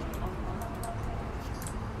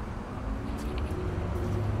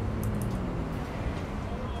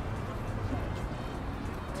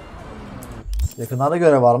 Yakınlarda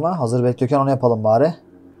görev var mı? Hazır bekliyorken onu yapalım bari.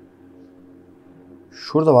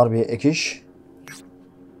 Şurada var bir ek iş.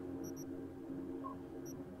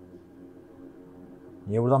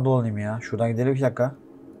 Niye buradan dolanayım ya? Şuradan gidelim, bir dakika.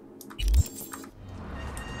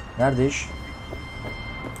 Nerede iş?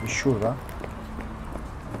 İş şurada.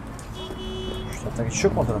 Şu tarafta geçiş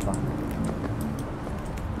yok mu o tarafa?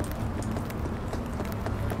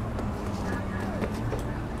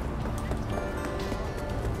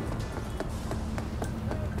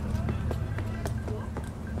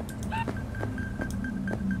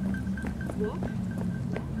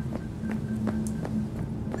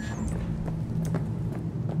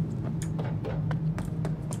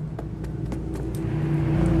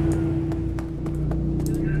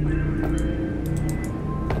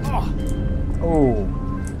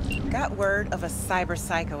 Got word of a cyber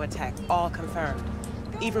psycho attack, all confirmed.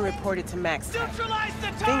 Even reported to Max.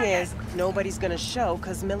 Thing is, nobody's gonna show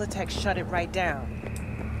because Militech shut it right down.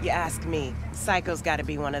 You ask me, Psycho's gotta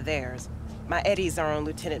be one of theirs. My Eddies are on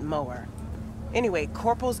Lieutenant Mower. Anyway,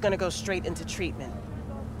 Corporal's gonna go straight into treatment.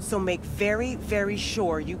 So make very, very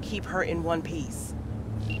sure you keep her in one piece.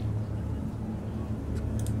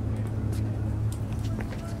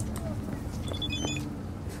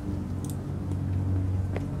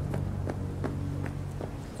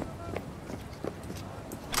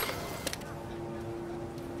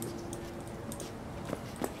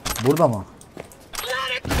 Burada mı?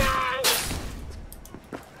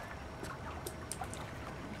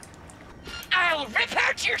 I'll rip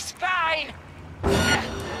out your spine.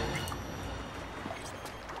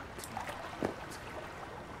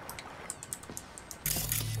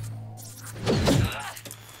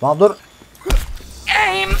 Lan dur.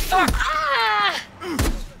 Aim for.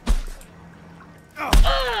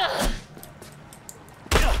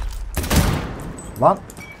 Lan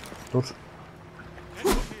dur.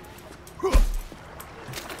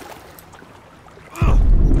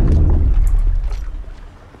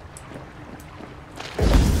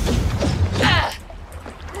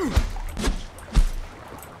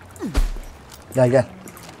 Gel gel.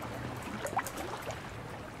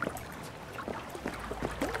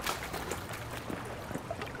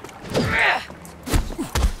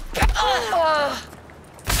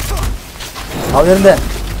 Al yerinde.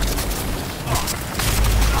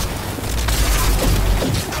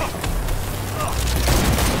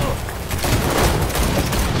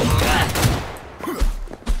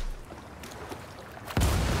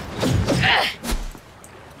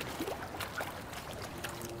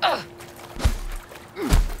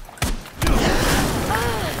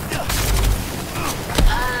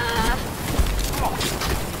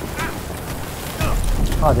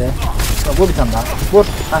 Hadi. Ya vur bir tane daha. Vur.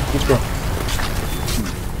 Hah gitti.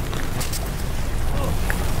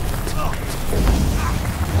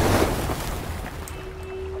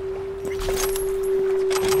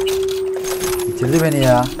 Bitirdi beni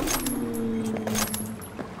ya.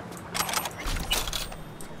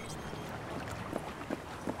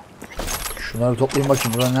 Şunları toplayayım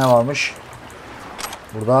bakayım. Burada ne varmış?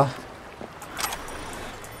 Burada.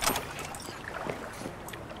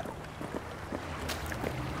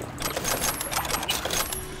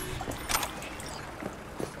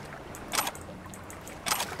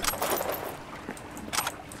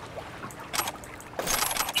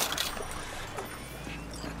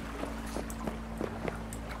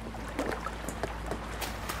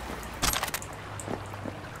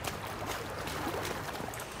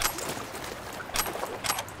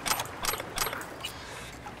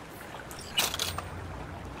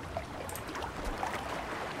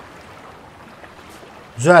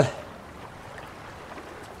 Güzel.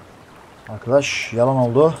 Arkadaş yalan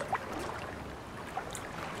oldu.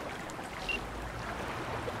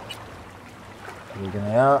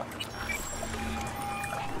 Oyuna.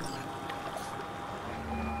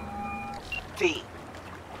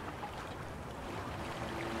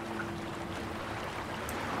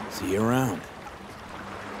 See you around.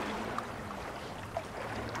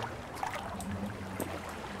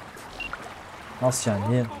 Nasıl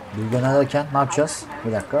yani? Bilgi derken ne yapacağız?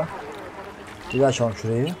 Bir dakika. Bir daha açalım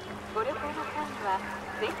şurayı.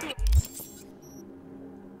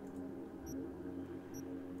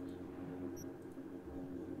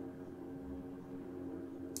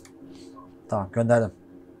 Tamam, gönderdim.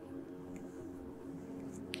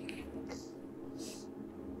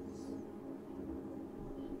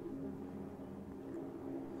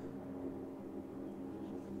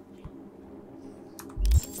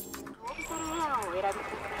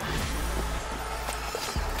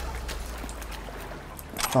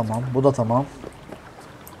 Tamam, bu da tamam.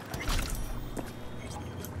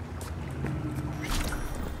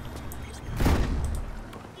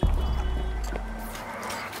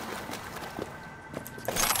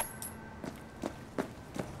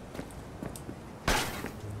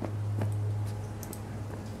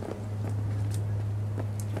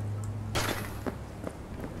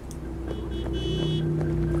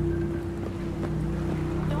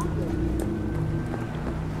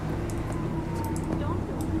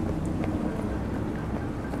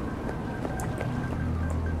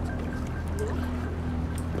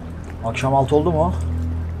 Akşam 6 oldu mu?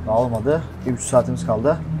 Daha olmadı. 1,5 saatimiz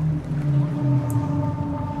kaldı.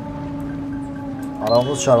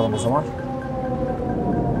 Arabamızı çağıralım o zaman.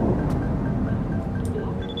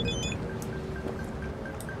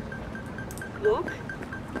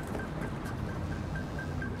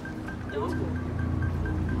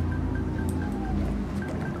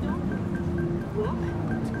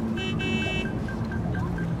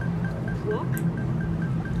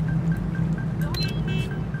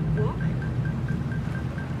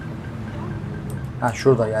 Ha,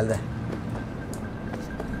 şurada geldi.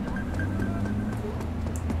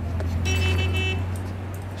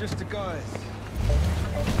 Just the guys.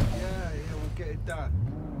 Yeah, we'll get it done.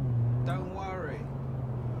 Don't worry.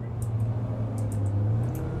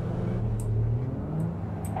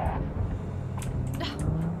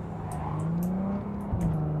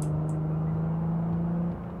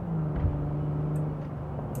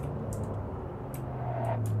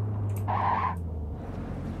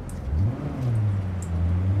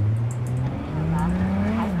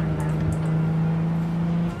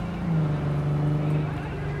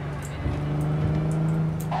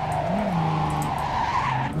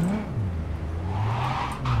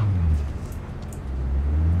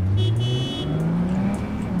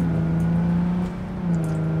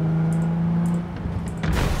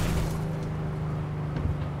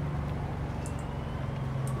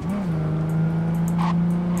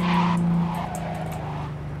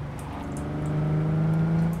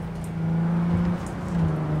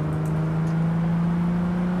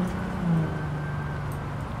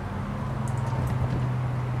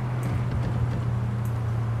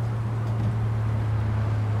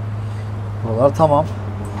 Buralar tamam.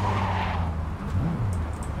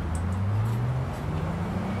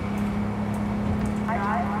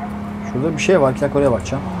 Şurada bir şey var. Bir dakika oraya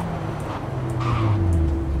bakacağım.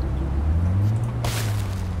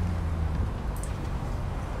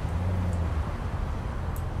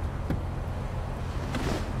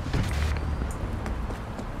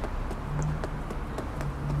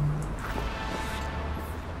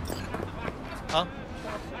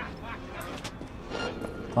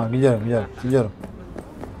 Tamam, biliyorum.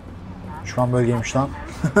 Şu an bölgeymiş lan.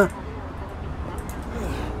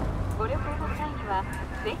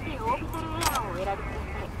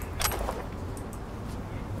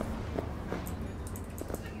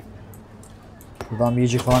 Buradan bir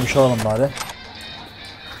yiyecek falan bir şey alalım bari.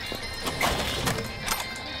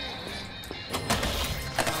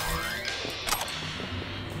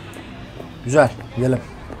 Güzel, gidelim.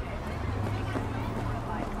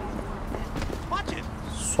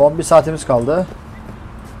 Son 1 saatimiz kaldı.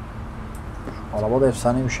 Araba da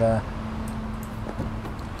efsaneymiş ha.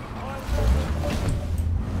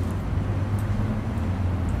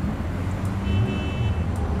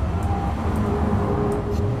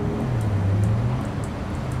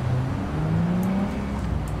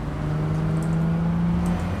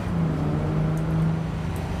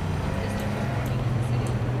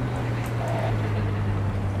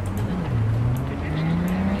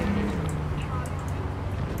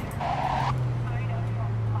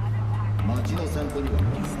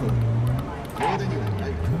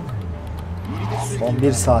 Son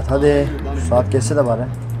 1 saat, hadi. Şu saat geçse de bari.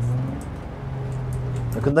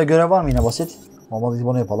 Yakında görev var mı yine basit? Olmadı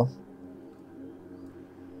bunu yapalım.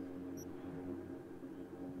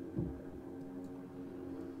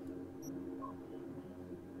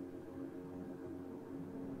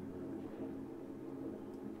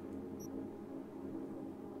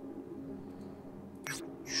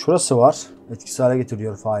 Şurası var. Etkisiz hale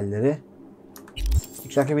getiriyor failleri.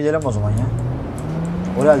 2 dakika bir gidelim o zaman ya.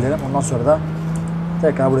 Oraya gidelim. Ondan sonra da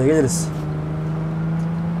tekrar buraya geliriz.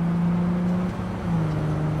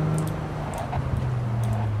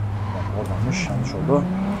 Oradanmış. Yanlış oldu.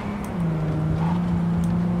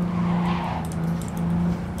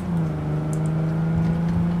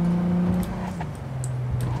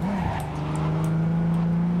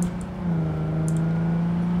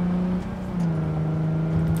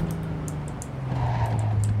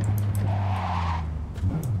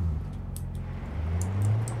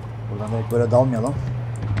 Böyle dalmayalım.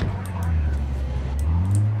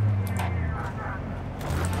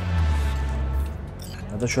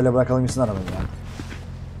 Ya da şöyle bırakalım gitsin arabayı ya.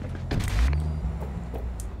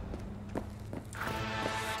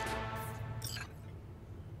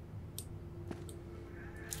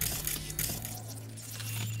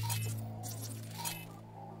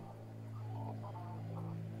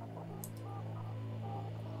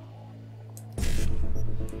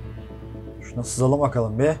 Şuna sızalım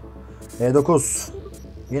bakalım bir. E9.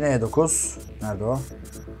 Yine E9. Nerede o?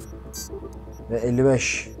 Ve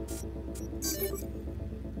 55.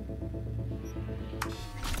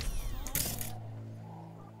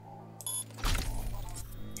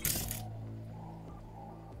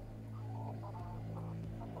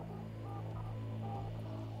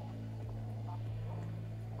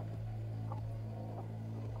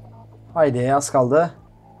 Haydi az kaldı.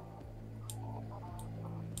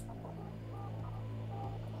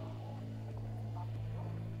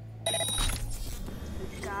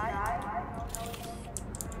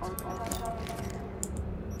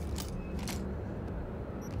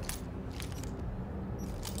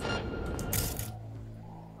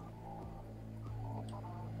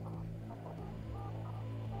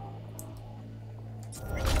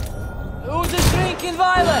 Who's drinking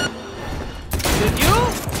violent? Did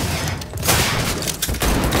you?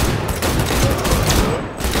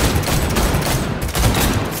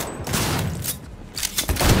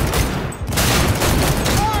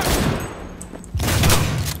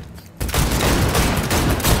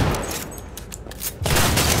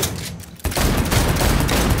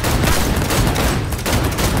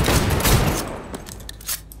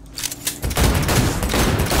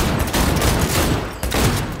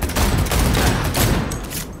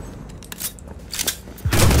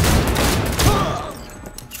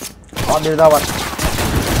 Bir daha var.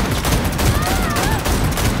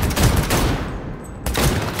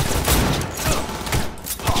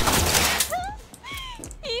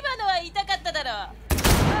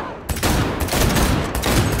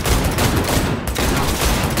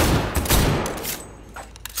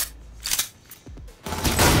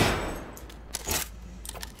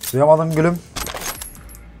 Duyamadım gülüm.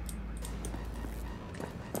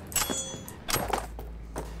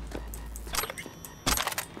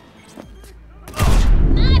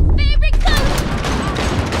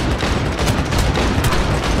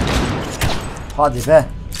 Hadi be.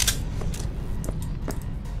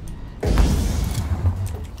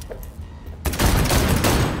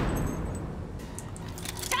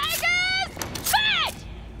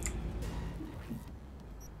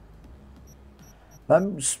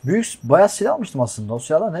 Ben büyük bayağı silah almıştım aslında. O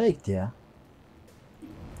silahlar nereye gitti ya?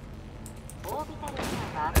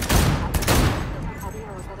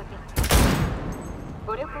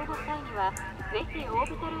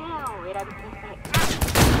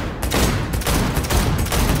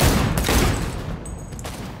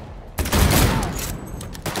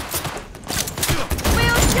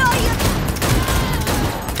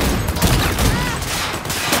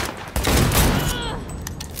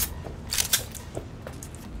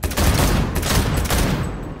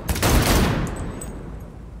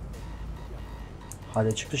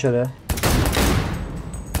 Hadi çık dışarı.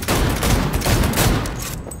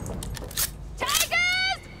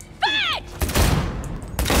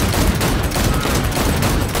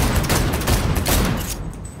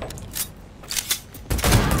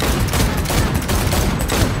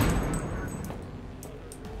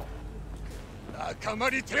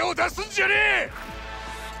 Nakamari 手を出すんじゃねえ!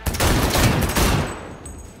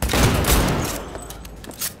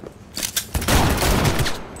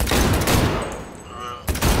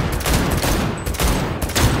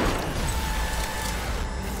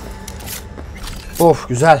 Of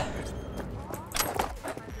güzel.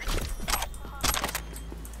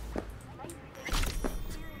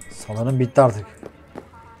 Sanırım bitti artık.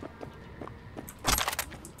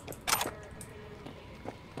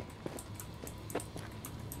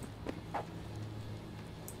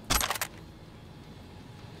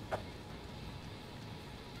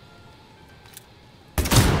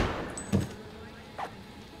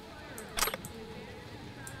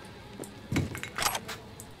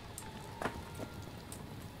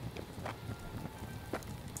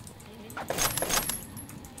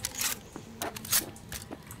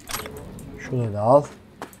 Şunu da al.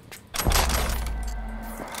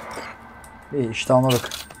 İyi işte anladık.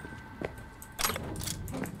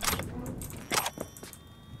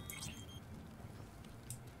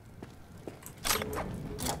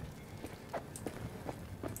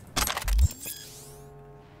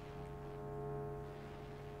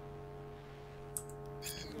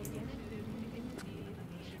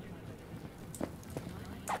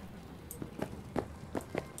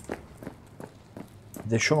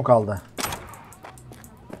 Bir de şu mu kaldı?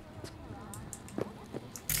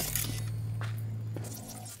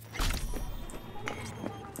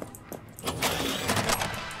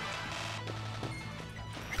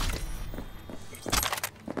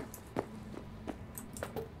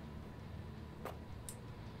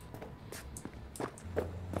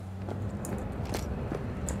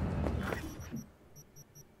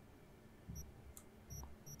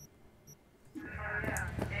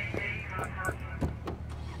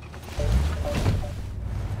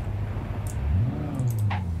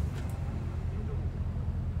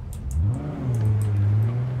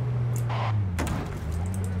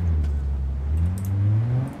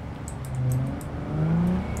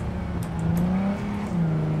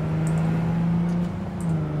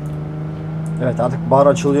 Evet, artık bar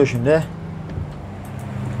açılıyor şimdi.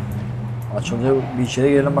 Açılıyor, bir içeri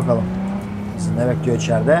girelim bakalım. Bizi ne bekliyor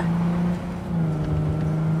içeride?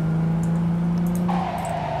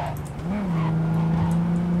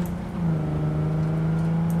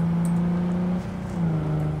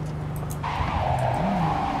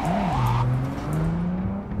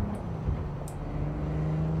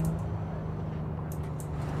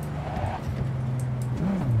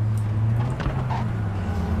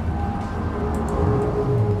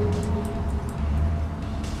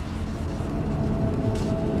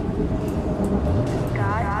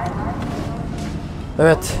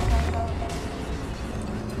 Evet.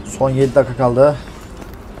 Son 7 dakika kaldı.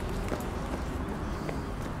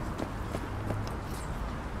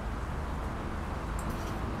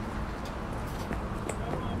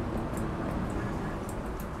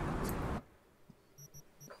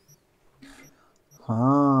 Ha,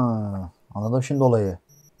 anladım şimdi olayı.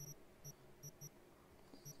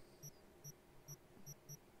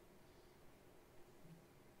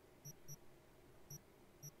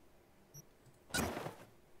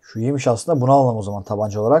 Şu iyiymiş aslında. Bunu alalım o zaman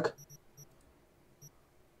tabanca olarak.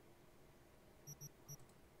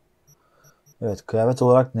 Evet, kıyafet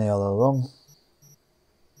olarak neyi alalım?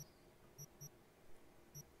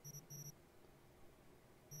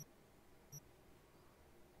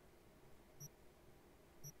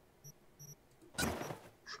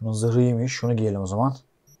 Şunun zırhı iyiymiş. Şunu giyelim o zaman.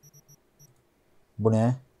 Bu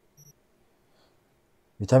ne?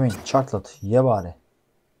 Vitamin, çaklat. Ye bari.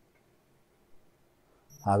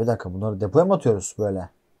 Ha, bir dakika, bunları depoya mı atıyoruz böyle?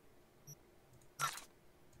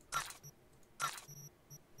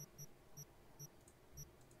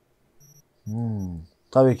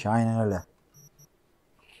 Tabii ki aynen öyle.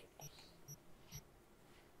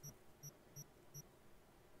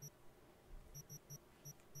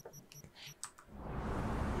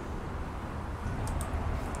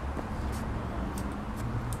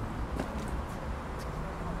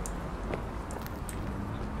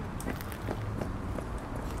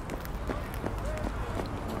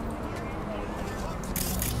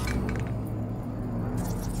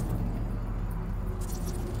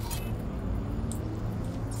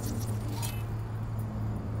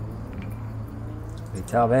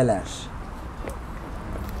 Hitabeler.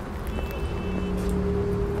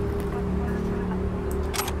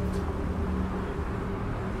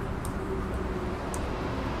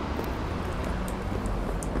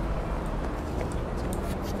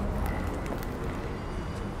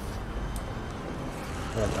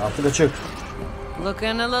 Evet, artık açık.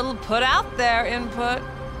 Looking a little put out there, input.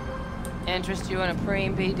 Interest you in a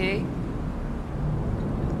preem, BD?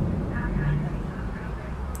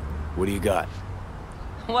 What do you got?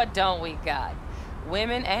 What don't we got?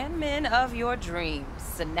 Women and men of your dreams.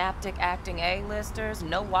 Synaptic acting A-listers,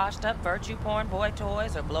 no washed-up virtue porn boy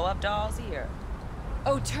toys or blow-up dolls here.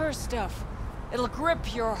 Auteur stuff. It'll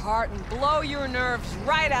grip your heart and blow your nerves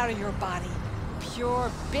right out of your body. Pure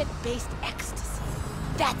bit-based ecstasy.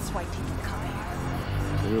 That's why people come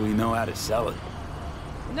here. Clearly know how to sell it.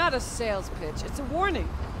 Not a sales pitch, it's a warning.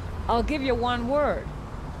 I'll give you one word.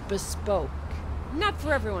 Bespoke. Not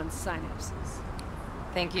for everyone's synapses.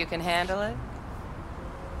 Think you can handle it?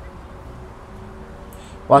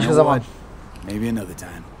 Başka zaman. Maybe another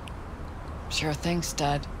time. Sure thing,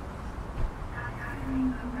 stud.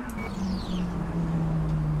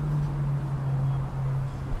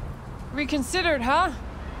 Reconsidered, huh?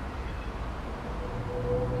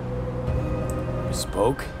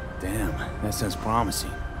 Bespoke? Damn, that sounds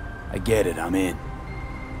promising. I get it, I'm in.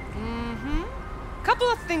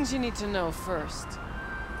 Couple of things you need to know first.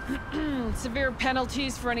 Severe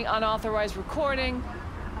penalties for any unauthorized recording.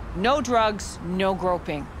 No drugs, no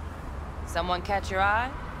groping. Someone catch your eye?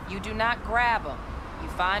 You do not grab them. You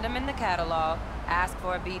find them in the catalog, ask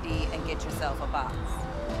for a BD, and get yourself a box.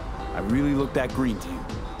 I really look that green to you.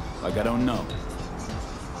 Like I don't know.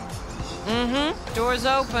 Mm-hmm. Door's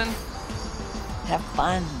open. Have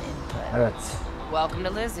fun, input. Evet. Welcome to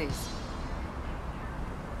Lizzie's.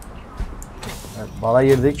 Evet, bara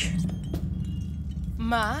girdik.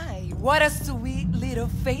 My, what a sweet little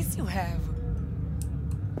face you have.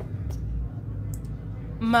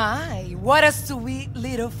 My, what a sweet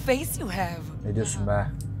little face you have. Ne diyorsun be?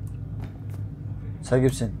 Sen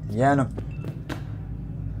kimsin? Yeğenim.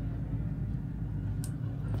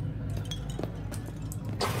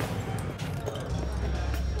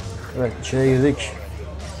 Evet, içeri girdik.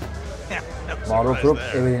 Bara oturup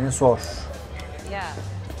Evelyn'i sor. Yeah.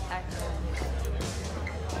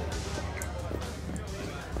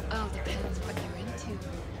 Oh, depends what you're into.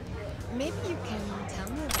 Maybe you can tell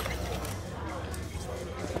me about it.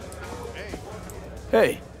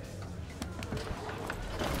 Hey.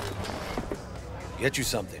 Get you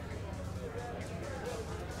something.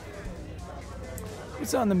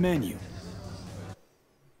 What's on the menu?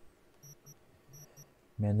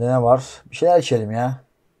 Menüde ne var? Bir şeyler içelim ya.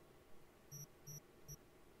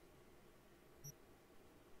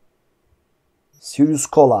 Sirius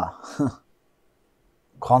Cola.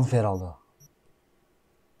 Kan ferahlığı.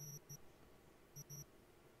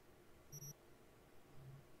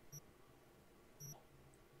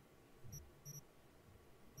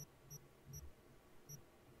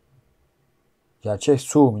 Gerçek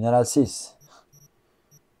su, mineralsiz.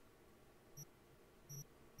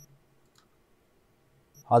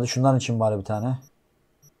 Hadi şundan için bari bir tane.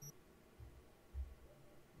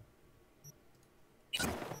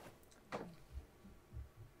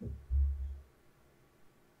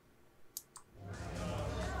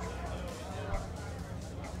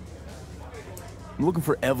 I'm looking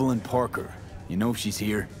for Evelyn Parker. You know if she's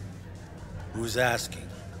here? Who's asking?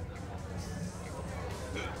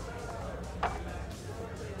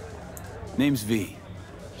 Name's V.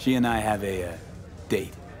 She and I have a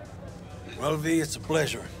date. Well, V, it's a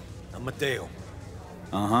pleasure. I'm Mateo.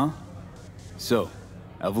 Uh-huh. So,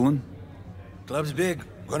 Evelyn? Club's big.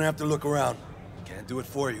 Gonna have to look around. Can't do it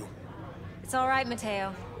for you. It's all right,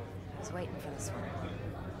 Mateo. I was waiting for this one.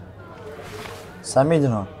 Sen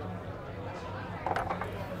miydin o?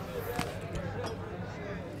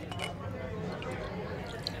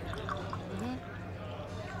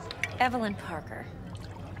 Evelyn Parker.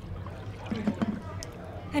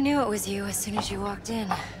 I knew it was you as soon as you walked in.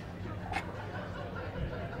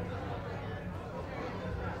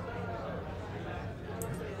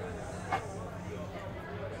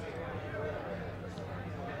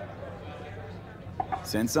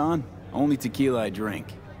 Sense on? Only tequila I drink.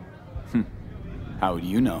 How would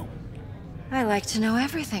you know? I like to know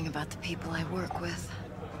everything about the people I work with.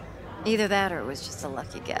 Either that or it was just a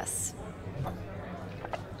lucky guess.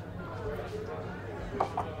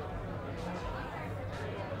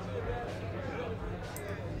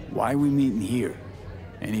 Why are we meeting here?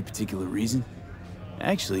 Any particular reason?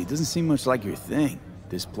 Actually, it doesn't seem much like your thing,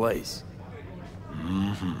 this place.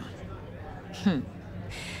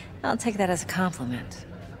 I'll take that as a compliment.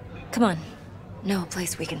 Come on. Know a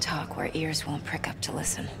place we can talk where ears won't prick up to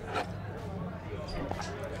listen.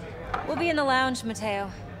 We'll be in the lounge, Mateo.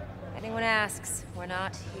 If anyone asks, we're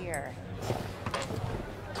not here.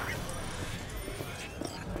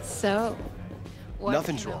 So, what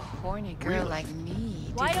Nothing's can wrong. a horny girl Really? like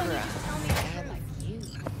me Why do don't for you a just tell me guy like you?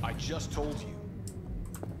 I just told you.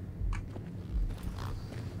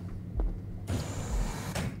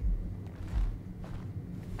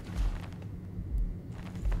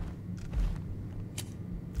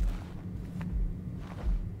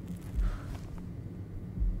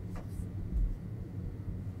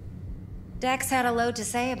 Dex had a load to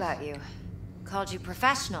say about you. Called you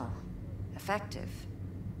professional, effective,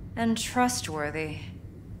 and trustworthy.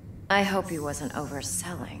 I hope he wasn't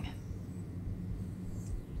overselling.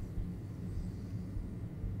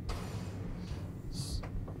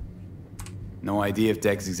 No idea if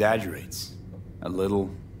Dex exaggerates. A little,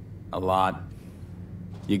 a lot.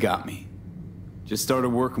 You got me. Just started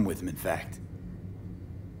working with him, in fact.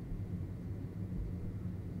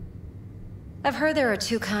 I've heard there are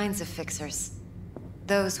two kinds of fixers.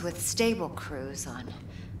 Those with stable crews on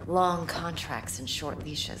long contracts and short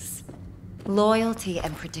leashes. Loyalty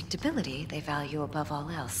and predictability they value above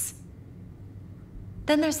all else.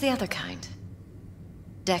 Then there's the other kind.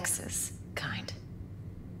 Dex's kind.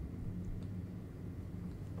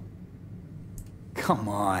 Come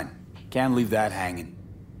on. Can't leave that hanging.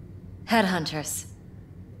 Headhunters.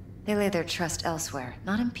 They lay their trust elsewhere,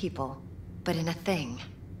 not in people, but in a thing.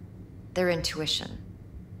 Their intuition.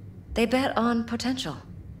 They bet on potential.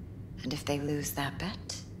 And if they lose that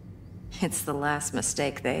bet, it's the last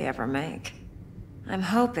mistake they ever make. I'm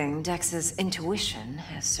hoping Dex's intuition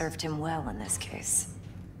has served him well in this case.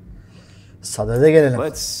 Sadede gelelim.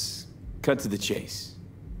 Let's cut to the chase.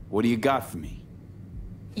 What do you got for me?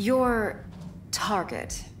 Your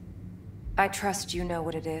target. I trust you know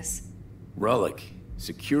what it is. Relic.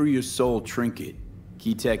 Secure your soul trinket.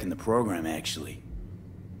 Key tech in the program, actually.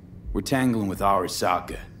 We're tangling with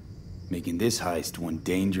Arasaka, making this heist one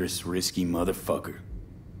dangerous, risky motherfucker.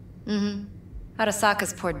 Mm-hmm.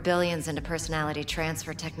 Arasaka's poured billions into personality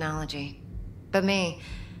transfer technology. But me,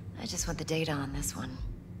 I just want the data on this one.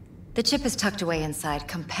 The chip is tucked away inside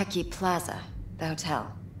Kompeki Plaza, the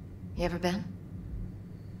hotel. You ever been?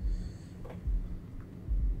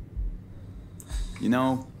 You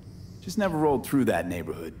know, just never rolled through that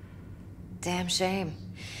neighborhood. Damn shame.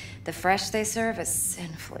 The fresh they serve is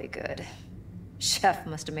sinfully good. Chef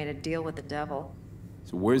must have made a deal with the devil.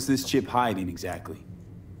 So where's this chip hiding exactly?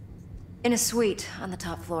 In a suite on the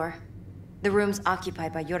top floor. The room's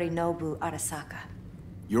occupied by Yorinobu Arasaka.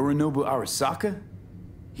 Yorinobu Arasaka?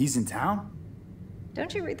 He's in town?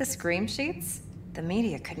 Don't you read the scream sheets? The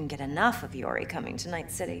media couldn't get enough of Yori coming to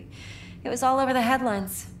Night City. It was all over the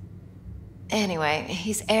headlines. Anyway,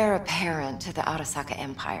 he's heir apparent to the Arasaka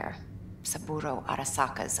Empire. Saburo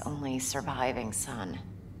Arasaka's only surviving son.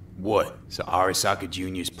 What? So Arasaka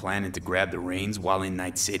Jr.'s planning to grab the reins while in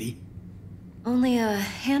Night City? Only a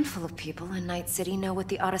handful of people in Night City know what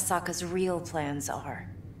the Arasaka's real plans are.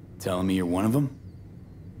 Telling me you're one of them?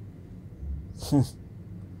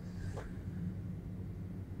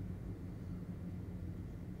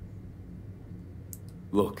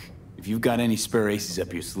 Look, if you've got any spare aces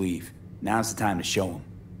up your sleeve, now's the time to show them.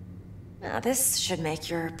 Now this should make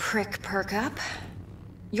your prick perk up.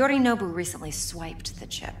 Yorinobu recently swiped the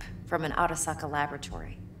chip from an Arasaka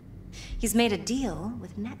laboratory. He's made a deal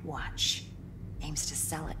with Netwatch. Aims to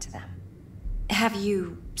sell it to them. Have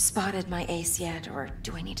you spotted my ace yet, or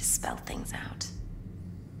do I need to spell things out?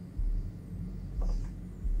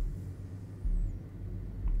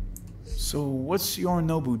 So what's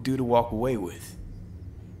Yorinobu due to walk away with?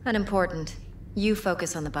 Unimportant. You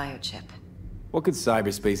focus on the biochip. What could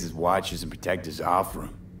cyberspace's watchers and protectors offer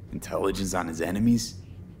him? Intelligence on his enemies?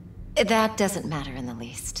 That doesn't matter in the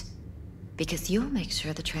least. Because you'll make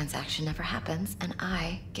sure the transaction never happens, and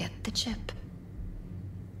I get the chip.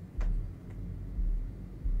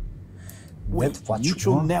 Wait,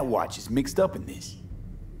 neutral Netwatch is mixed up in this.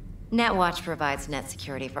 Netwatch provides net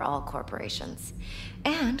security for all corporations,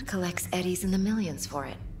 and collects eddies in the millions for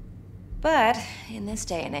it. But in this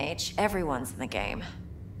day and age, everyone's in the game,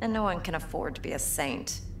 and no one can afford to be a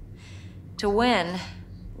saint. To win,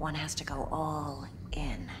 one has to go all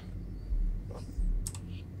in.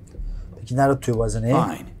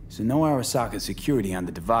 Fine. So no Arasaka security on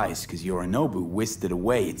the device because Yorinobu whisked it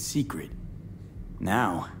away in secret.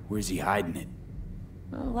 Now, where's he hiding it?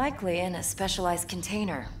 Well, likely in a specialized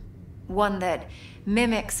container. One that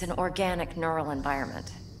mimics an organic neural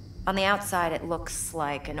environment. On the outside, it looks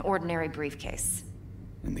like an ordinary briefcase.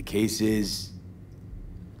 And the case is?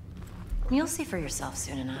 You'll see for yourself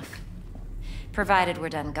soon enough. Provided we're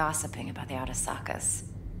done gossiping about the Arasakas.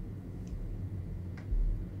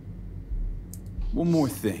 One more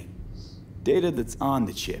thing. Data that's on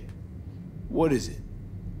the chip. What is it?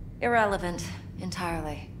 Irrelevant,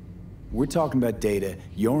 entirely. We're talking about data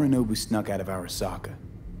Yorinobu snuck out of Arasaka.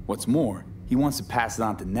 What's more, he wants to pass it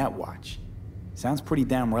on to Netwatch. Sounds pretty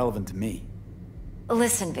damn relevant to me.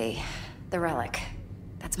 Listen, V. The relic.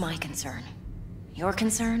 That's my concern. Your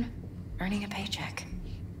concern? Earning a paycheck.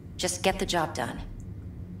 Just get the job done.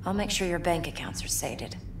 I'll make sure your bank accounts are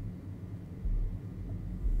sated.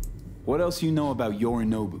 What else you know about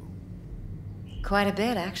Yorinobu? Quite a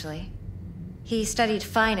bit, actually. He studied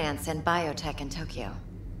finance and biotech in Tokyo.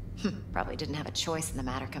 Probably didn't have a choice in the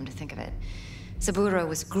matter, come to think of it. Saburo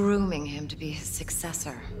was grooming him to be his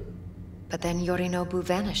successor. But then Yorinobu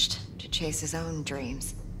vanished to chase his own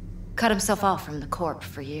dreams. Cut himself off from the Corp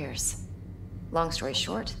for years. Long story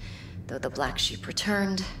short, though the black sheep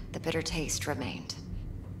returned, the bitter taste remained.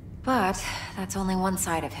 But that's only one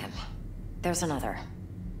side of him. There's another.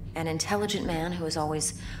 An intelligent man who has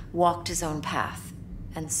always walked his own path,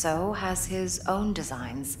 and so has his own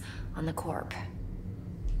designs on the Corp.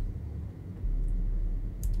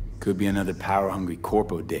 Could be another power-hungry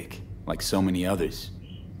corpo dick, like so many others.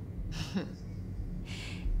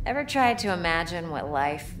 Ever tried to imagine what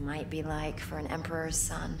life might be like for an emperor's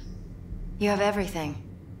son? You have everything,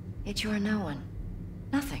 yet you are no one.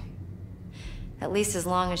 Nothing. At least as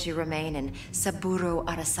long as you remain in Saburo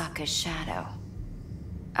Arasaka's shadow.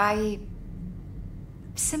 I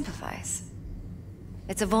sympathize.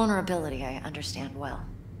 It's a vulnerability I understand well.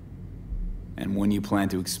 And one you plan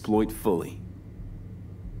to exploit fully.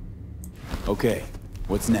 Okay,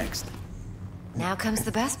 what's next? Now comes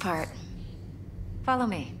the best part. Follow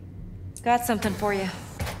me. Got something for you.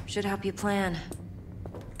 Should help you plan.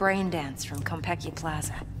 Brain dance from Konpeki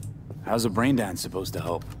Plaza. How's a brain dance supposed to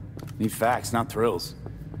help? Need facts, not thrills.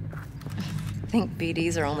 Think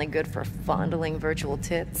BDs are only good for fondling virtual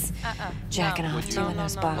tits? Jacking off to in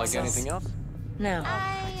those boxes. Like anything else? No.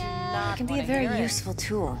 It can be a very useful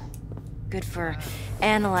tool. Good for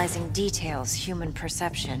analyzing details human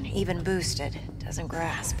perception, even boosted, doesn't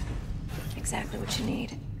grasp. Exactly what you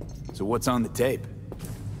need. So what's on the tape?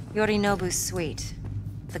 Yorinobu's suite.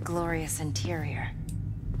 The glorious interior.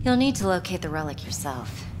 You'll need to locate the relic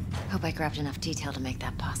yourself. Hope I grabbed enough detail to make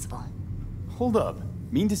that possible. Hold up.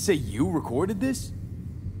 Mean to say you recorded this?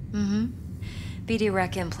 Mm-hmm. BD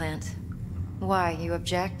rec implant. Why, you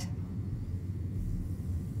object?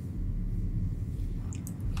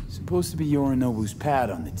 Supposed to be Yorinobu's pad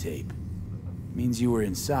on the tape. Means you were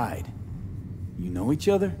inside. You know each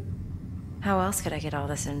other? How else could I get all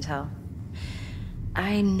this intel?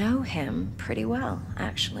 I know him pretty well,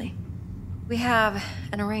 actually. We have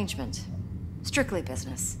an arrangement. Strictly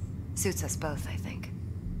business. Suits us both, I think.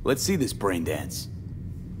 Let's see this brain dance.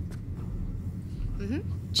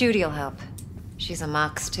 Judy'll help. She's a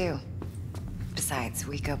Mox, too. Besides,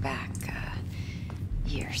 we go back,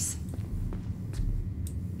 years.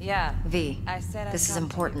 Yeah. V, I said I'd this is come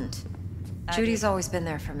to important. I Judy's do. always been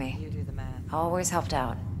there for me. You do the math. Always helped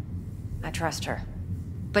out. I trust her.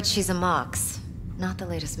 But she's a Mox, not the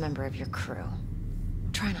latest member of your crew.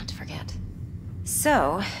 Try not to forget.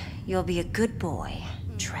 So, you'll be a good boy,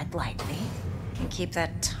 tread lightly, and keep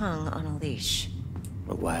that tongue on a leash.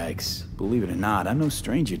 Relax. Believe it or not, I'm no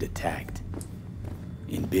stranger to tact.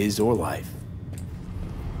 In biz or life.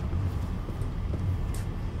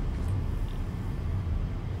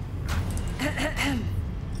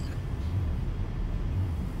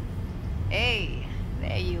 Hey,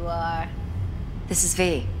 there you are. This is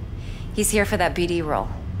V. He's here for that BD role.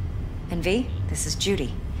 And V, this is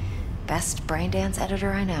Judy. Best brain dance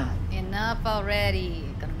editor I know. Enough already.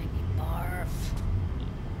 You're gonna make me barf.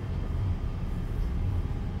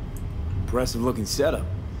 Impressive looking setup.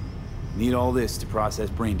 Need all this to process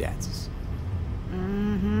brain dances.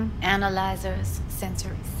 Analyzers,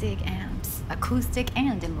 sensory sig amps, acoustic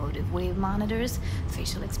and emotive wave monitors,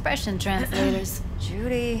 facial expression translators.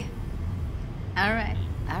 Judy. All right.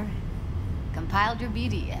 Compiled your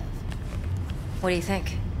BDF. What do you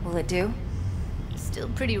think? Will it do? Still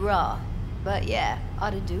pretty raw, but yeah,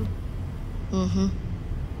 ought to do.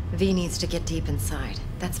 V needs to get deep inside.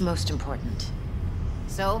 That's most important.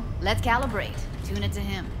 So, let's calibrate. Tune it to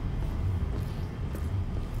him.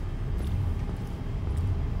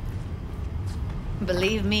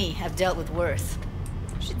 Believe me, I've dealt with worse.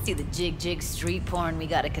 Should see the jig street porn we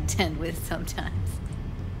gotta contend with sometimes.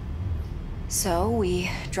 So,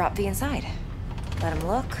 we drop V inside. Let him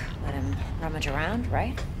look, let him rummage around,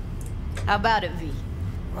 right? How about it, V?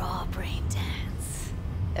 Raw brain dance.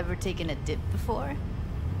 Ever taken a dip before?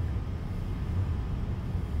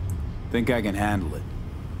 Think I can handle it.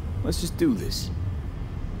 Let's just do this.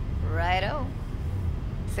 Righto.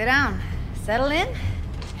 Sit down, settle in,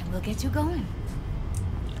 and we'll get you going.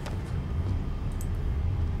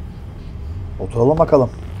 Oturalım bakalım.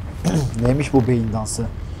 Neymiş bu beyin dansı?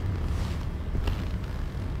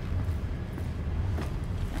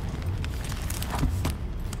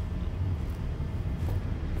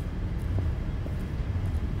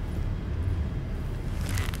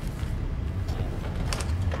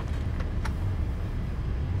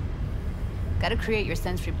 Gotta create your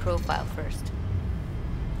sensory profile first.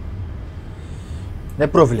 Ne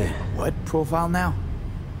profili? What profile now?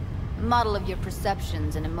 Model of your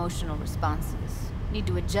perceptions and emotional responses. Need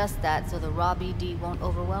to adjust that so the raw BD won't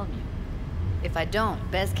overwhelm you. If I don't,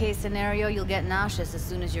 best case scenario, you'll get nauseous as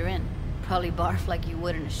soon as you're in. Probably barf like you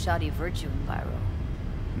would in a shoddy virtue enviro.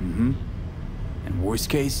 And worst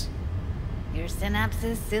case? Your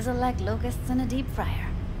synapses sizzle like locusts in a deep fryer.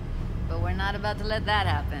 But we're not about to let that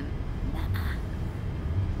happen. Nuh-uh.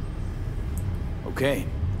 Okay.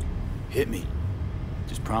 Hit me.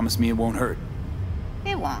 Just promise me it won't hurt.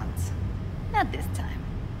 It won't. Not this time.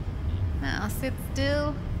 Now sit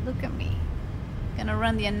still, look at me. Gonna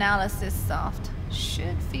run the analysis soft.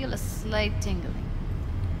 Should feel a slight tingling.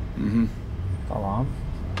 Tamam.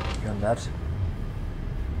 Gönder.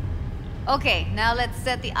 Okay, now let's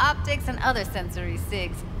set the optics and other sensory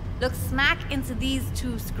sigs. Look smack into these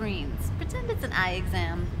two screens. Pretend it's an eye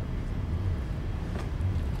exam.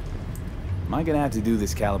 Am I gonna have to do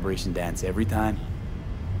this calibration dance every time?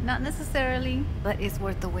 Not necessarily, but it's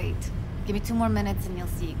worth the wait. Give me 2 more minutes and you'll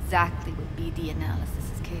see exactly what BD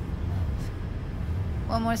analysis is capable of.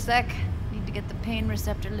 One more sec. Need to to get the pain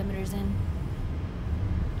receptor limiters in.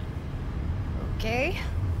 Okay.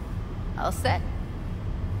 All set.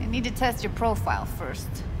 You need to test your profile first.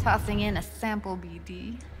 Tossing in a sample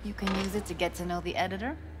BD. You can use it to get to know the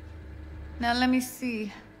editor. Now let me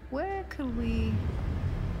see. Where could we...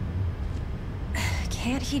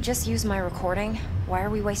 Can't he just use my recording? Why are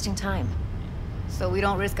we wasting time? So we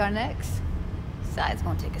don't risk our necks. Besides,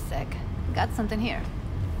 won't take a sec. Got something here.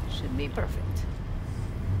 Should be perfect.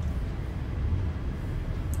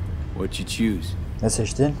 What'd you choose? Ne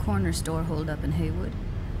seçtin? Corner store hold up in Haywood.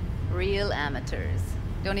 Real amateurs.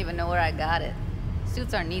 Don't even know where I got it.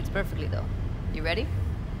 Suits our needs perfectly though. You ready?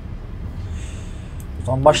 O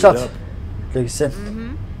zaman başlat.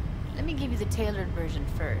 Gitsin. Let me give you the tailored version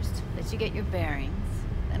first. Let you get your bearings.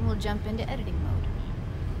 Then we'll jump into editing mode.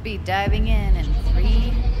 Be diving in 3,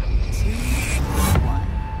 2, 1.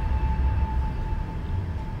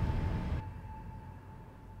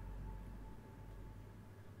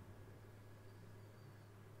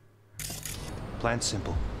 Plan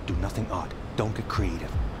simple. Do nothing odd. Don't get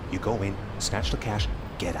creative. You go in, snatch the cash,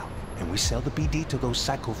 get out. And we sell the BD to those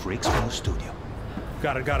psycho freaks from the studio.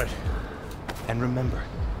 Got it. And remember,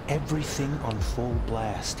 everything on full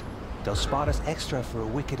blast. They'll spot us extra for a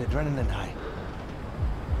wicked adrenaline high.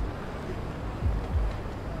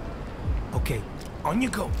 Okay, on you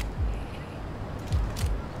go.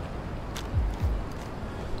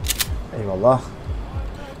 Eyvallah.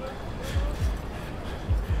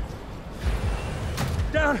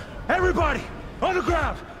 Down, everybody, on the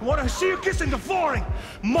ground. I want to see you kissing the flooring.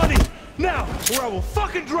 Money, now, or I will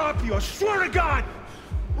fucking drop you, I swear to God.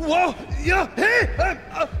 Whoa, yeah, hey,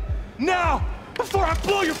 now, before I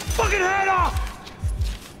blow your fucking head off.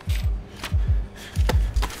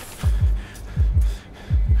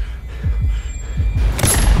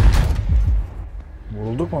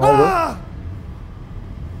 Vurulduk mu? Ne oldu?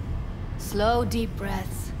 Slow, deep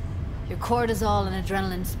breaths. Your cortisol and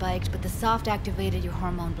adrenaline spiked, but the soft activated your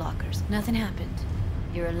hormone blockers. Nothing happened.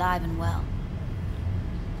 You're alive and well.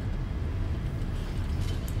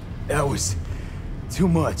 That was too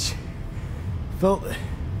much. Could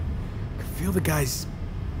feel the guy's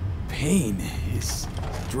pain, his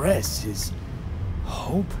stress, his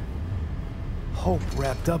hope. Hope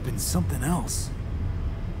wrapped up in something else.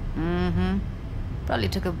 Probably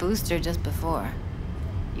took a booster just before.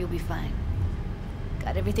 You'll be fine.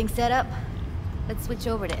 Got everything set up? Let's switch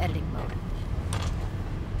over to editing mode.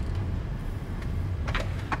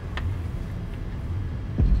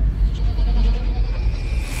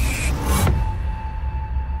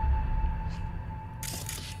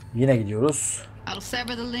 Yine gidiyoruz. I'll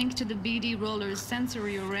sever the link to the BD roller's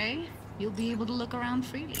sensory array. You'll be able to look around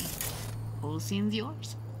freely. Whole scene's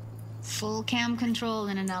yours. Full cam control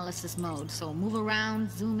in analysis mode, so move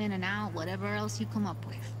around, zoom in and out, whatever else you come up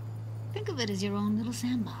with. Think of it as your own little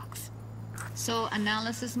sandbox. So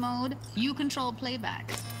analysis mode, you control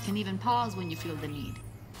playback. Can even pause when you feel the need.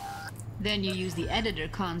 Then you use the editor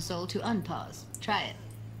console to unpause. Try it.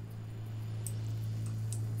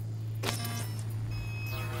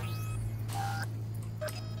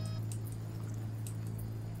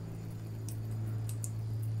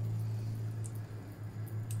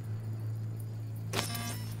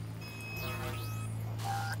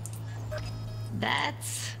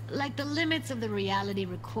 That's like the limits of the reality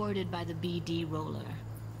recorded by the BD roller.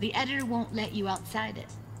 The editor won't let you outside it.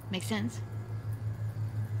 Make sense?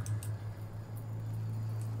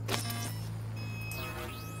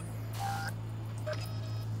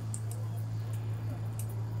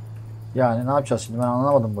 Yani ne yapacağız şimdi, ben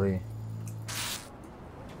anlamadım burayı.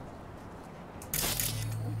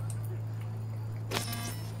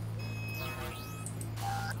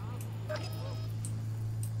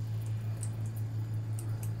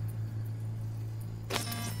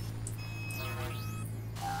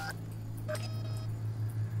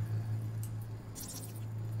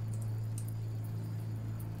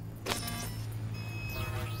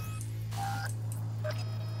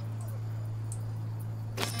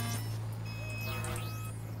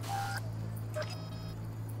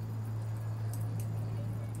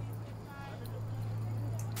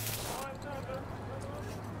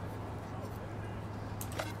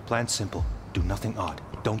 Plan simple. Do nothing odd.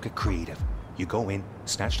 Don't get creative. You go in,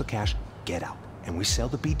 snatch the cash, get out. And we sell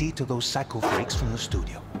the BD to those psycho freaks from the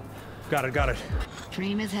studio. Got it.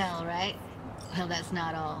 Dream as hell, right? Well, that's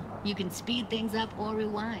not all. You can speed things up or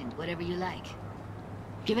rewind, whatever you like.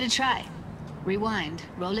 Give it a try. Rewind.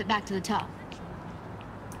 Roll it back to the top.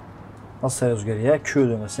 Nasıl sayıyoruz geriye? Q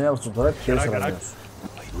düğmesine tutarak geri sarıyoruz.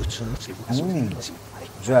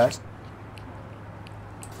 Güzel.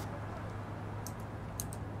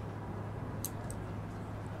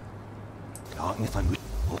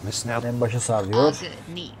 En başa sar All diyor.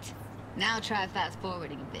 good, neat. Now try fast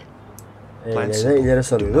forwarding a bit. Eyle ileri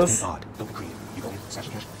sarıyoruz.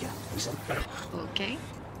 Okay.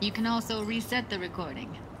 You can also reset the recording.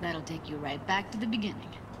 That'll take you right back to the beginning.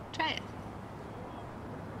 Try it.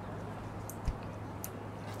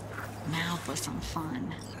 Now for some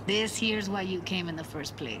fun. This here's why you came in the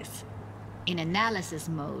first place. In analysis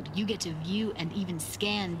mode, you get to view and even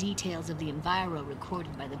scan details of the enviro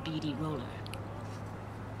recorded by the BD roller.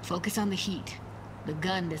 Focus on the heat, the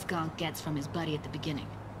gun this gonk gets from his buddy at the beginning.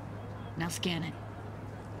 Now scan it.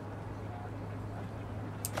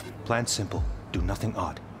 Plan simple. Do nothing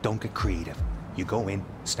odd. Don't get creative. You go in,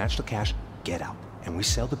 snatch the cash, get out. And we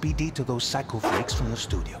sell the BD to those psycho freaks from the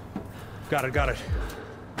studio. Got it.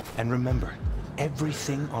 And remember,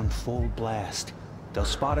 everything on full blast. They'll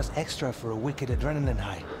spot us extra for a wicked adrenaline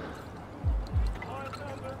high.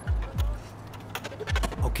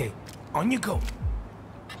 Okay, on you go.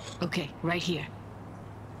 Okay, right here.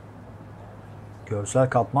 Görsel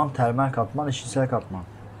katman, termal katman, işitsel katman.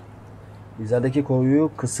 İzlerdeki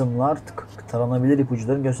koruyu kısımlar taranabilir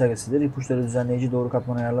ipuçların göstergesidir. İpuçları düzenleyici doğru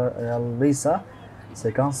katman ayarlıysa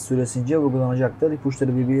sekans süresince uygulanacaktır.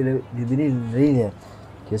 İpuçları birbirleriyle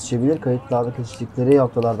kesişebilir. Kayıtlarda kesiştikleri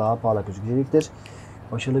noktalar daha parlak gözükecektir.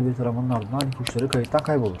 Başarılı bir taramanın ardından ipuçları kayıttan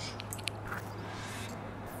kaybolur.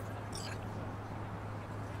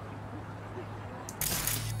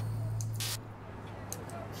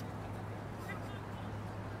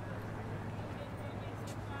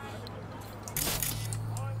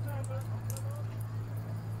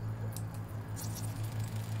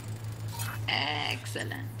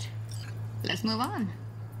 Excellent. Let's move on.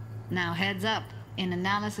 Now heads up. In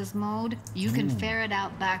analysis mode, you can ferret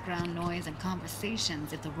out background noise and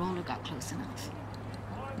conversations if the roller got close enough.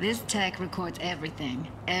 This tech records everything,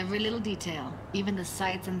 every little detail, even the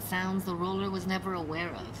sights and sounds the roller was never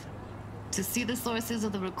aware of. To see the sources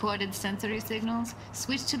of the recorded sensory signals,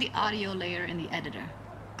 switch to the audio layer in the editor.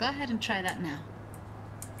 Go ahead and try that now.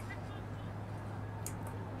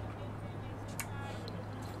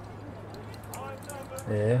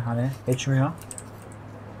 Hani geçmiyor.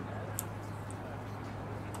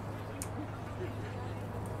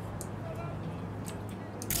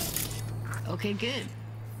 Okay, good.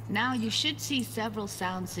 Now you should see several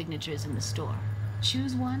sound signatures in the store.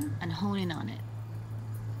 Choose one and hone in on it.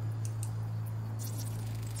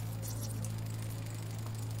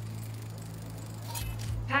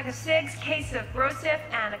 Pack of cigs, case of Brosif,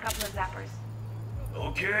 and a couple of zappers.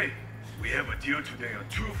 Okay, we have a deal today on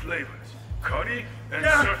 2 flavors. Cuddy and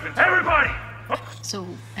surf and everybody! So,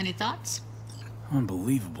 any thoughts?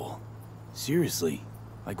 Unbelievable. Seriously.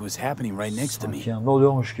 Like it was happening right next to me. Yanında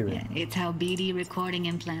oluyormuş gibi. Yeah, it's how BD recording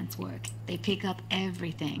implants work. They pick up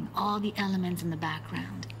everything, all the elements in the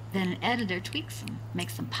background. Then an editor tweaks them,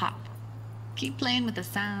 makes them pop. Keep playing with the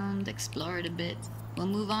sound, explore it a bit. We'll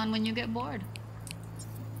move on when you get bored.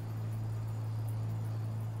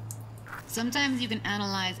 Sometimes you can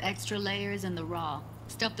analyze extra layers in the raw,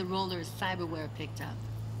 stuff the roller's cyberware picked up.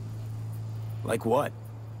 Like what?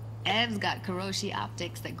 Ev's got Kiroshi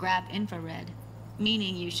optics that grab infrared,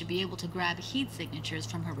 meaning you should be able to grab heat signatures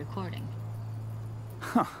from her recording.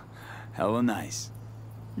 Huh. Hella nice.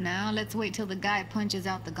 Now let's wait till the guy punches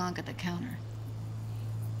out the gonk at the counter.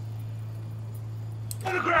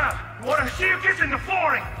 On the ground! Wanna see you kissing the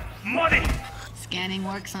flooring! Money! Scanning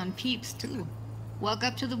works on peeps, too. Walk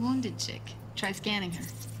up to the wounded chick. Try scanning her.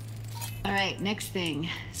 Alright, next thing.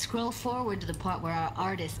 Scroll forward to the part where our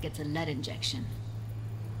artist gets a lead injection.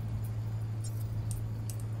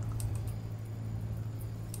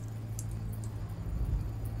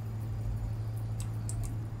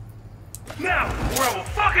 Now, or I will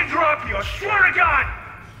fucking drop you, I swear to God!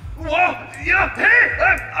 Whoa, yeah, hey,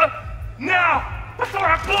 now, before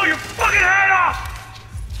I blow your fucking head off!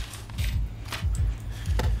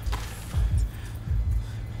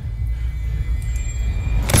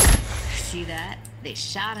 See that? They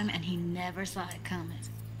shot him and he never saw it coming.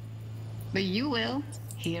 But you will.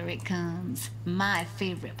 Here it comes. My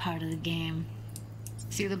favorite part of the game.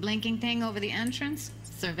 See the blinking thing over the entrance?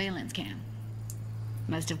 Surveillance cam.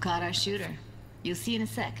 Must have caught our shooter. You'll see in a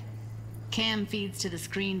sec. Cam feeds to the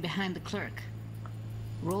screen behind the clerk.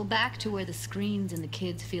 Roll back to where the screen's in the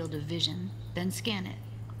kid's field of vision, then scan it.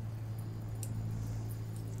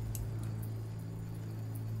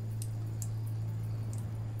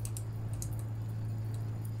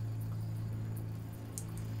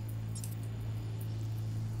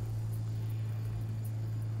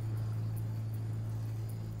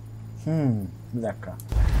 Bir dakika.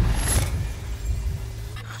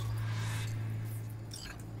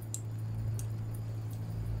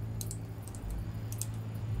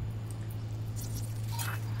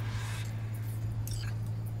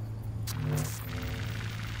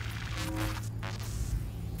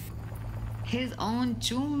 his own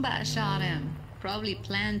chumba shot him. Probably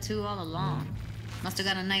planned to all along. Must have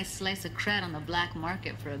got a nice slice of cred on the black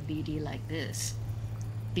market for a BD like this.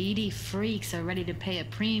 BD freaks are ready to pay a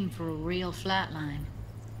preem for a real flatline.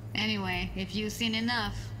 Anyway, if you've seen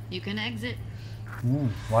enough, you can exit.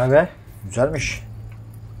 Vay be. Güzelmiş.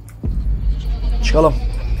 Çıkalım.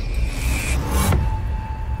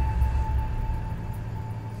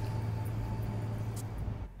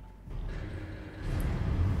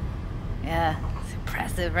 Yeah, it's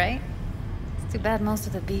impressive, right? It's too bad most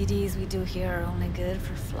of the BDs we do here are only good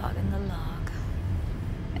for flogging the log.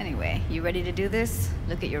 Anyway, you ready to do this?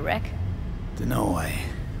 Look at your rec? Dunno,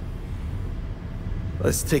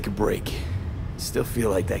 let's take a break. Still feel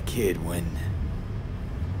like that kid when...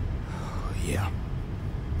 Yeah.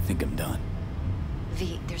 I think I'm done.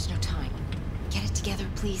 V, there's no time. Get it together,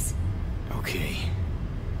 please. Okay.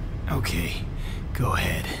 Okay. Go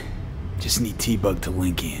ahead. Just need T-Bug to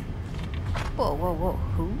link in. Whoa, whoa, whoa.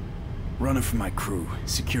 Who? Runner for my crew.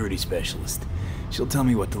 Security specialist. She'll tell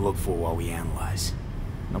me what to look for while we analyze.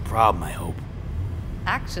 No problem, I hope.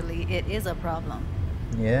 Actually, it is a problem.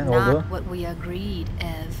 Yeah, not what we agreed,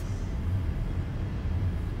 Ev.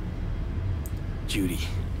 Judy,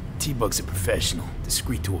 T-Bug's a professional,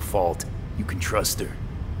 discreet to a fault. You can trust her.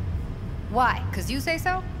 Why? 'Cause you say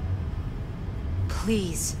so?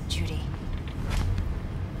 Please, Judy.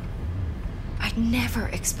 I'd never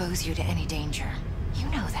expose you to any danger. You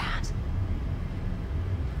know that.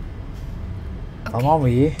 Okay. Tamam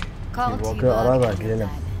iyi. Call T-Bug'ı ara ver gidelim.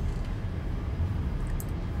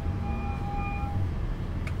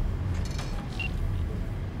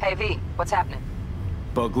 Hey V, what's happening?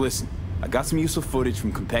 Bug, listen. I got some useful footage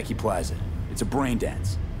from Konpeki Plaza. It's a brain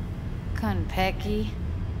dance. Konpeki?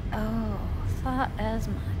 Oh, thought as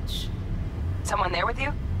much. Someone there with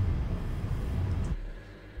you?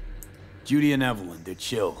 Judy and Evelyn, they're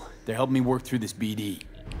chill. They're helping me work through this BD.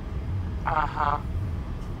 Uh-huh.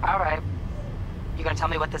 All right. You gonna tell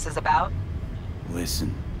me what this is about?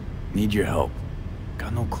 Listen, need your help.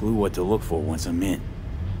 Got no clue what to look for once I'm in.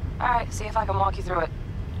 All right, see if I can walk you through it.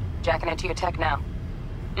 Jacking into your tech now.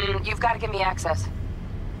 You've got to give me access.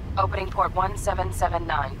 Opening port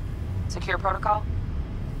 1779. Secure protocol?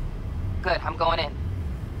 Good, I'm going in.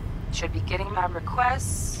 Should be getting my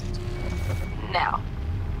request now.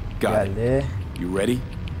 Got it. You ready?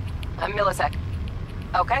 A millisec.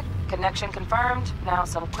 Okay, connection confirmed. Now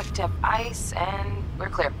some quick temp ice and we're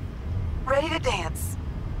clear. Ready to dance.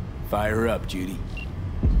 Fire up, Judy.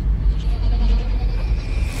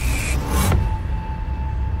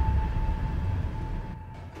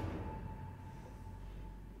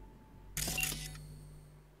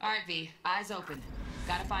 All right, V. Eyes open.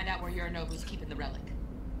 Gotta find out where Yorinobu's keeping the relic.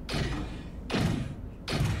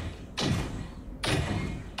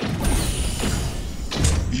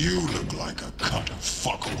 You look like a cut of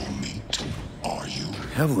fuckable meat, are you?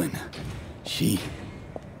 Evelyn.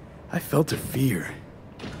 I felt her fear.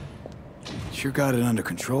 Sure got it under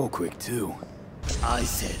control quick, too. I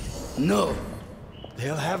said, no.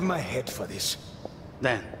 They'll have my head for this.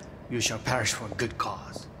 Then, you shall perish for a good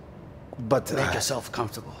cause. But make yourself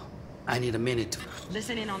comfortable. I need a minute to...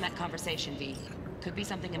 Listen in on that conversation, V. Could be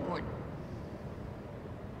something important.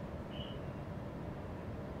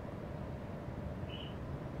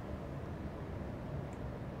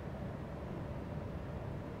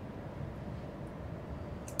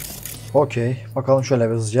 Okey. Bakalım şöyle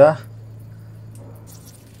bir hızlıca.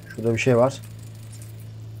 Şurada bir şey var.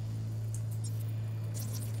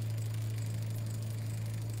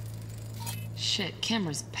 Shit,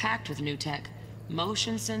 camera's packed with new tech.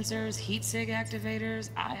 Motion sensors, heat sig activators,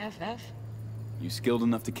 IFF. You skilled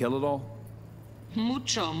enough to kill it all?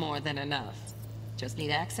 Mucho more than enough. Just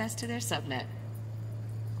need access to their subnet.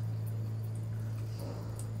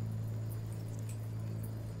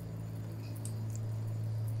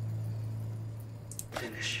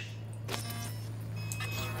 Finish.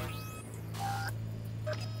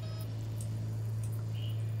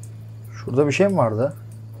 Şurada bir şey mi vardı?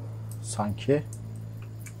 Sanki.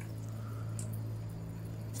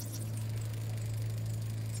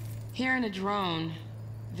 Here in a drone,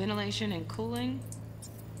 ventilation and cooling,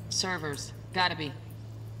 servers, gotta be.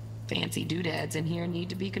 Fancy doodads in here need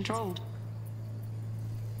to be controlled.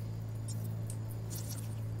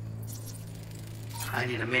 I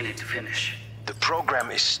need a minute to finish. The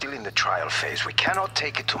program is still in the trial phase. We cannot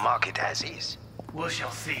take it to market as is. We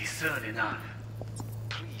shall see soon enough.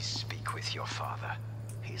 Please speak with your father.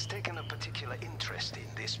 He's taken a particular interest in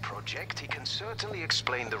this project. He can certainly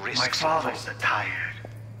explain the risks. My father's a tired,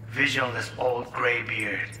 visionless old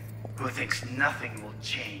graybeard who thinks nothing will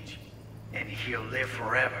change, and he'll live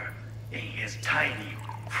forever in his tiny,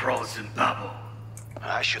 frozen bubble.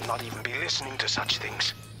 I should not even be listening to such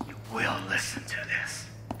things. You will listen to this.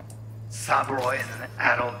 Saburo is an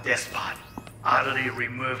adult despot, utterly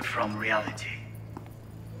removed from reality.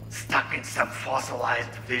 Stuck in some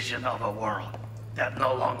fossilized vision of a world that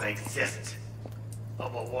no longer exists.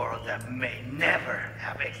 Of a world that may never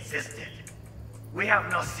have existed. We have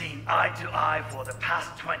not seen eye to eye for the past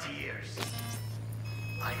 20 years.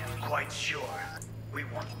 I am quite sure we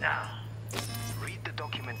won't now. Read the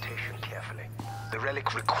documentation carefully. The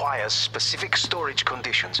relic requires specific storage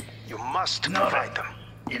conditions. You must provide them.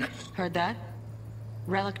 Heard that?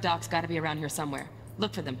 Relic docs gotta be around here somewhere.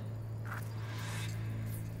 Look for them.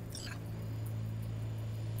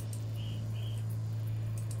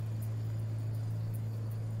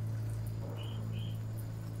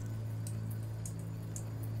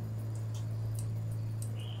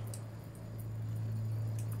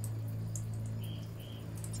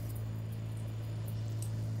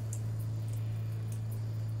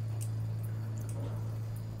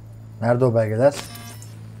 Nerede o belgeler?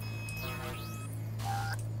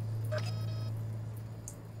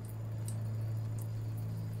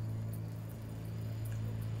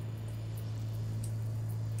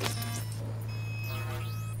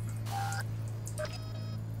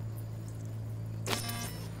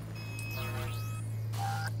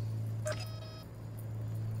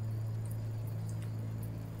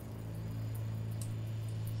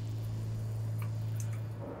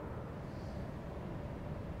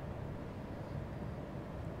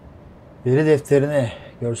 Veri defterini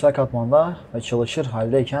görsel katmanda ve çalışır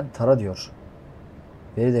haldeyken tara diyor.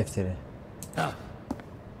 Veri defteri.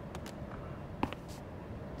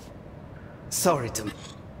 Sorry to...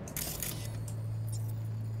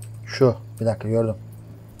 Şu. Bir dakika gördüm.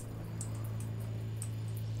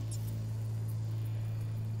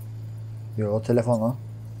 Yo, o telefon o.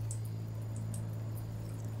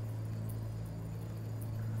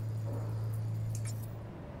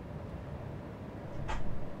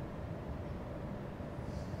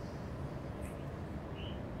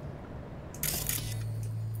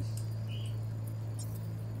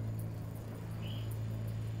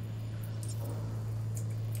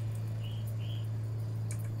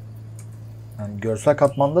 Yani görsel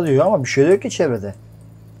katmanda diyor ama bir şey yok ki çevrede.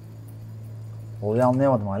 Olayı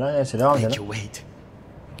anlayamadım hala. Neyse devam edelim. Make you wait.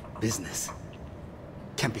 Business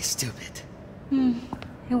can be stupid.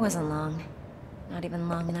 It wasn't long. Not even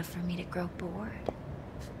long enough for me to grow bored.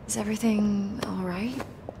 Is everything all right?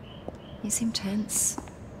 You seem tense.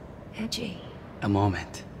 Edgy. A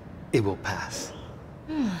moment. It will pass.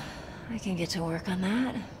 I can get to work on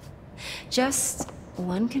that. Just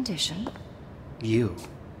one condition. You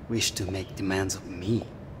wish to make demands of me.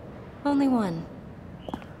 Only one.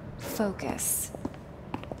 Focus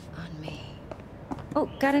on me. Oh,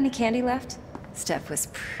 got any candy left? Stuff was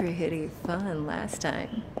pretty fun last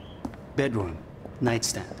time. Bedroom.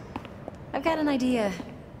 Nightstand. I've got an idea.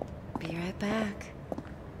 Be right back.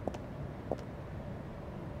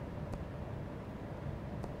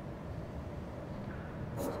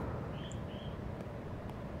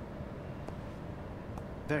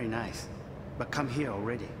 Very nice. But come here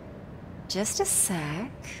already. Just a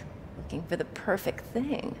sec. Looking for the perfect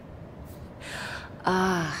thing.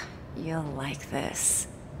 Ah, you'll like this.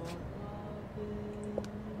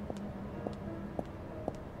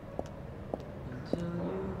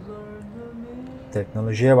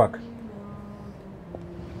 Teknolojiye bak.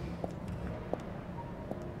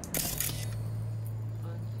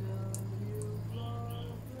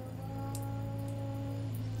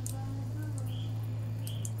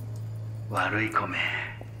 Warui-kome.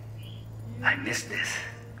 I miss this.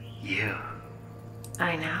 You.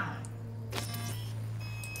 I know.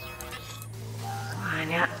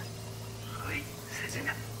 Anya.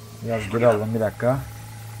 Biraz geri alalım bir dakika.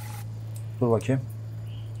 Dur bakayım.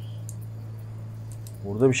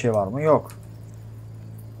 Burada bir şey var mı? Yok.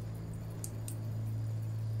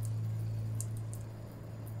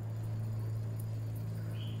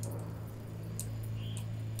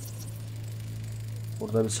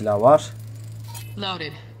 Burada bir silah var.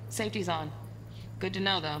 Loaded. Safety's on. Good to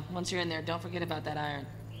know though. Once you're in there, don't forget about that iron.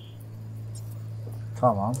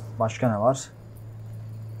 Tamam. Başka ne var?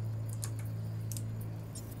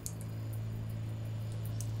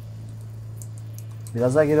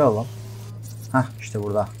 Biraz daha geri alalım. Hah, işte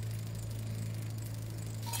burada.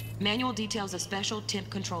 Manual details a special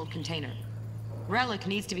temp-controlled container. Relic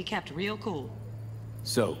needs to be kept real cool.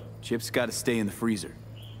 So, chips gotta stay in the freezer.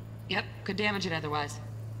 Yep, could damage it otherwise.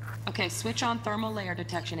 Okay, switch on thermal layer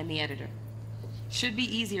detection in the editor. Should be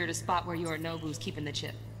easier to spot where Yorinobu's keeping the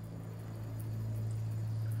chip.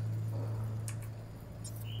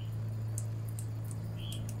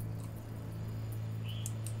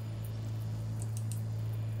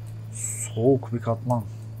 Soğuk bir katman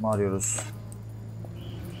mı arıyoruz?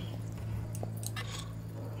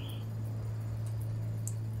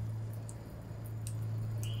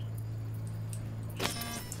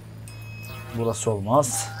 Burası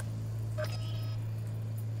olmaz.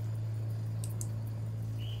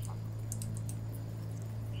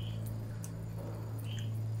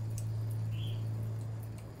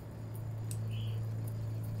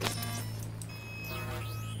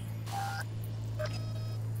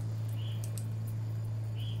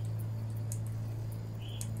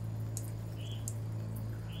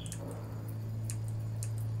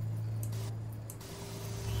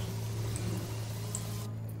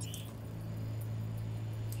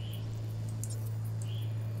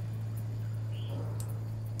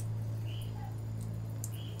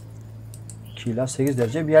 ila 8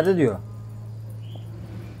 derece bir yerde diyor.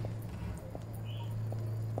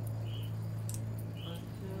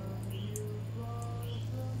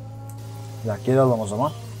 Ya geri alalım o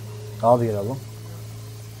zaman. Daha da geri alalım.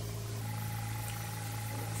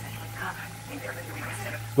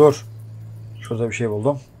 Dur. Şurada bir şey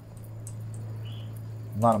buldum.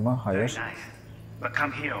 Bunlar mı? Hayır.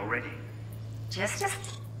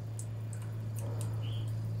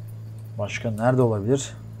 Başka nerede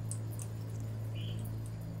olabilir?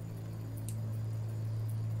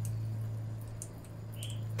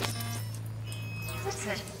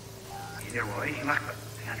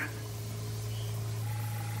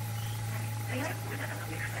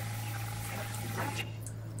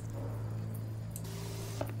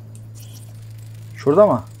 Şurada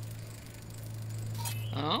mı?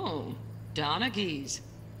 Oh, Donaghy's.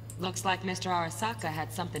 Looks like Mr. Arasaka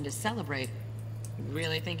had something to celebrate. You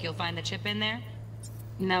really think you'll find the chip in there?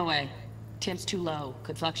 No way. Temp's too low.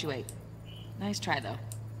 Could fluctuate. Nice try, though.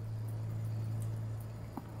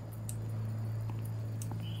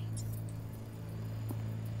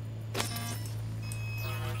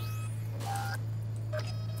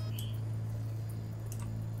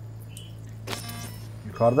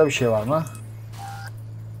 Yukarıda bir şey var mı?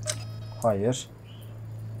 Hayır.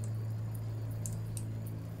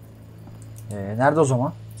 Nerede o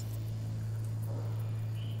zaman?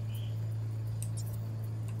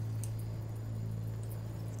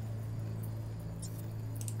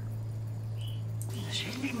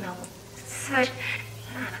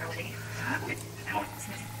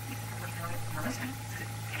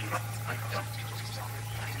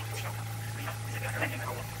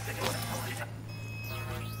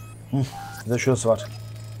 Bir de şurası var.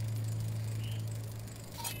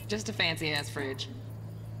 Just a fancy ass fridge.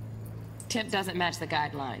 Tip doesn't match the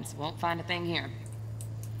guidelines. Won't find a thing here.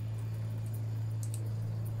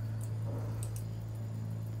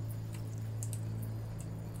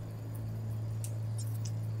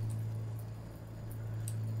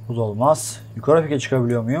 Bu da olmaz. Yukarı peki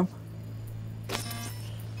çıkabiliyor muyum?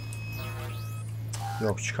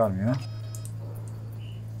 Yok, çıkarmıyor.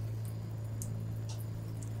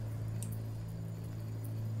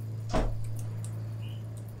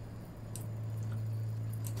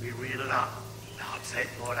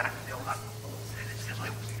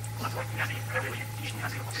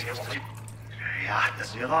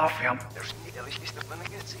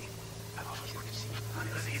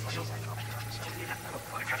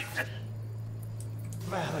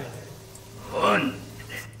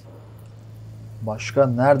 Başka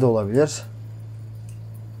nerede olabilir?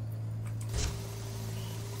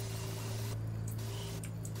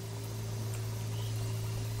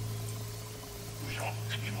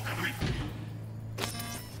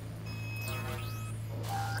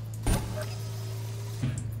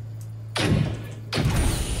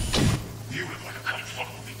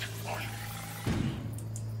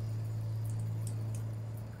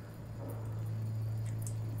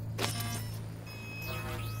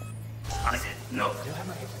 No.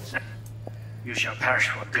 You shall perish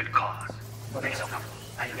for a good cause.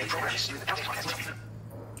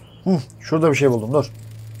 Şurada bir şey buldum. Dur.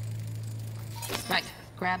 Right.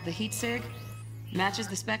 Grab the heat sig. Matches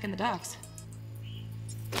the spec in the docks.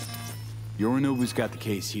 Yorinobu's got the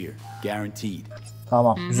case here. Guaranteed.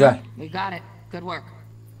 Tamam, güzel. We got it. Good work.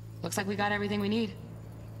 Looks like we got everything we need.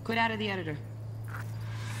 Quit out of the editor.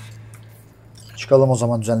 Çıkalım o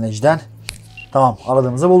zaman düzenleyiciden. Tamam,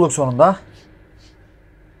 aradığımızı bulduk sonunda.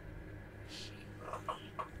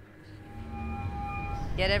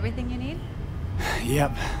 Get everything you need?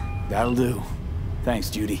 Yep, that'll do.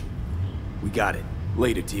 Thanks, Judy. We got it.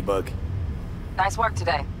 Later, T-Bug. Nice work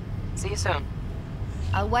today. See you soon.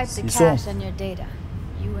 I'll wipe the cache on your data.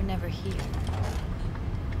 You were never here.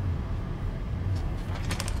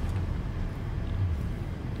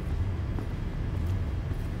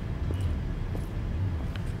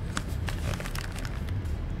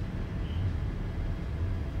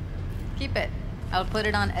 Keep it. I'll put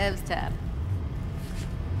it on Ev's tab.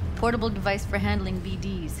 Portable device for handling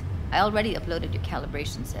BDs. I already uploaded your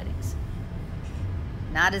calibration settings.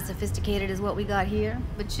 Not as sophisticated as what we got here,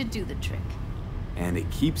 but should do the trick. And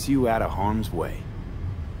it keeps you out of harm's way.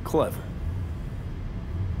 Clever.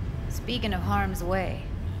 Speaking of harm's way,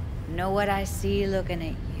 know what I see looking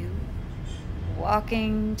at you?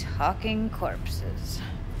 Walking, talking corpses.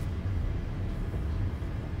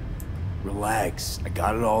 Relax. I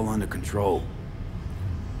got it all under control.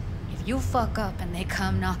 If you fuck up and they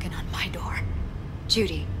come knocking on my door...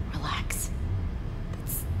 Judy, relax.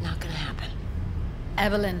 That's not gonna happen.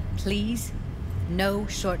 Evelyn, please. No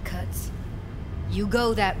shortcuts. You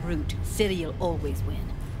go that route, City'll always win.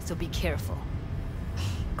 So be careful.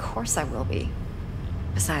 Of course I will be.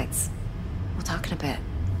 Besides, we'll talk in a bit.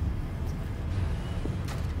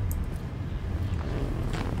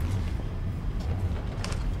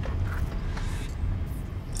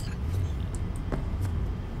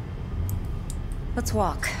 Let's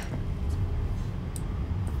walk.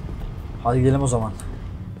 Hadi gidelim o zaman.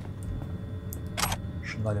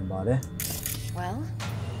 Şunu da alayım bari. Well,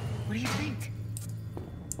 what do you think?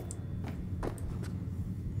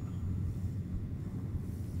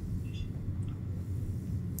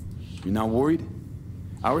 You're not worried?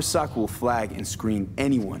 Arasaka will flag and screen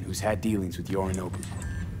anyone who's had dealings with Yorinobu.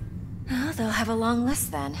 Oh, they'll have a long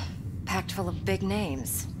list then. Packed full of big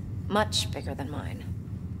names. Much bigger than mine.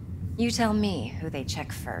 You tell me who they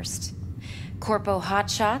check first. Corpo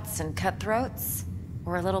hotshots and cutthroats?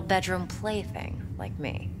 Or a little bedroom plaything like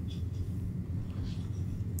me?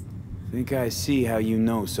 Think I see how you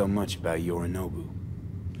know so much about Yorinobu.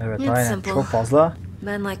 Evet, It's aynen. simple. Çok fazla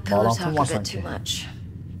Men like pillow bağlantım talk var a bit sanki. too much.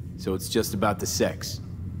 So it's just about the sex.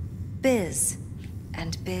 Biz.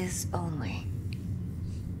 And biz only.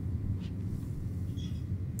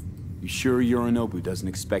 You sure Yorinobu doesn't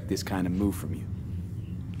expect this kind of move from you?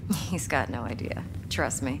 He's got no idea.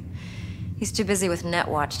 Trust me. He's too busy with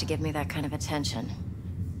Netwatch to give me that kind of attention.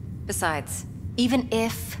 Besides, even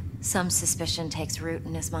if some suspicion takes root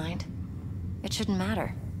in his mind, it shouldn't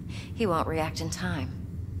matter. He won't react in time.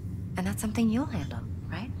 And that's something you'll handle,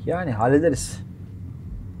 right? Yani hallederiz.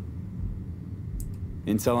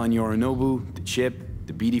 Intel on Yorinobu, the chip,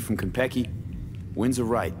 the BD from Konpeki. Winds are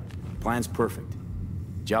right. Plan's perfect.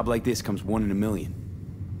 A job like this comes 1 in a million.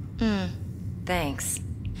 Thanks.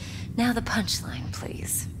 Now the punchline,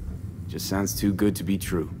 please. Just sounds too good to be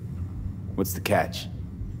true. What's the catch?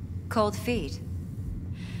 Cold feet.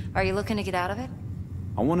 Are you looking to get out of it?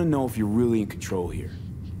 I want to know if you're really in control here.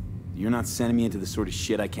 You're not sending me into the sort of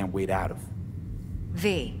shit I can't wait out of.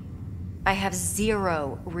 V, I have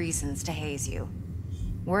 0 reasons to haze you.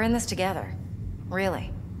 We're in this together.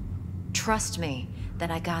 Really. Trust me that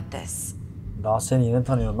I got this. Daha seni yeni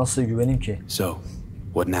tanıyorum. Nasıl güveneyim ki? So,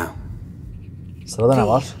 what now? Sırada ne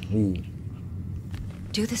var?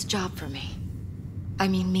 Do this job for me. I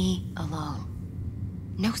mean me alone.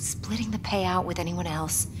 No splitting the payout with anyone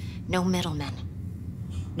else. No middlemen.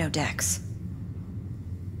 No Dex.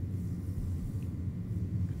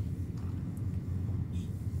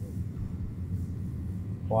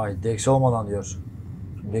 Vay, Dex olmadan diyor.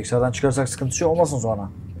 Dex'lerden çıkarsak sıkıntısı olmasın sonra.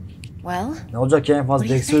 Well, ne olacak ki en fazla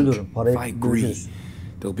Dex'i öldürürüm. If I Parayı agree, görüşürüz.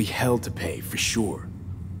 there'll be hell to pay for sure.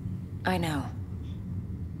 I know.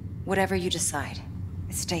 Whatever you decide,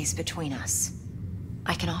 it stays between us.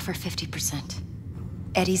 I can offer 50%.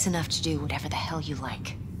 Eddie's enough to do whatever the hell you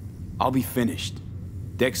like. I'll be finished.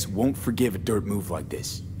 Dex won't forgive a dirt move like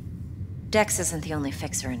this. Dex isn't the only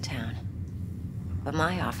fixer in town. But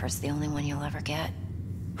my offer's the only one you'll ever get.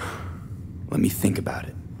 Let me think about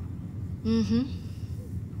it. Mm-hmm.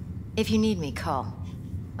 If you need me, call.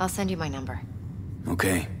 I'll send you my number.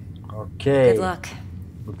 Okay. Okay. Good luck.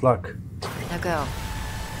 Good luck. Now go.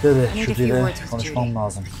 Dedi, Şuti'yle konuşmam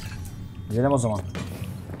lazım. Gidelim o zaman.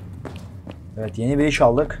 Evet, yeni bir iş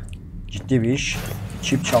aldık. Ciddi bir iş.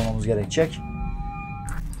 Çip çalmamız gerekecek.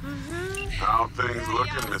 How things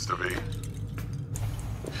looking, Mr. V? I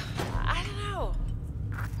don't know.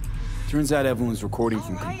 Turns out everyone's recording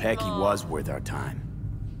from Konpeki was worth our time.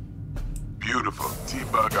 Beautiful.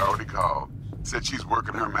 T-Bug already called. Said she's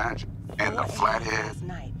working her magic. And the flathead.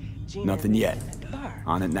 Nothing yet.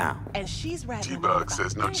 On it now. T-Bug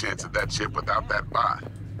says no chance of that chip without that bot.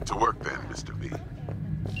 To work then, Mr. V.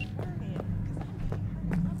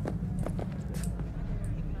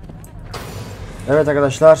 Evet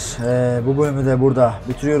arkadaşlar, bu bölümü de burada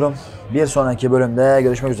bitiriyorum. Bir sonraki bölümde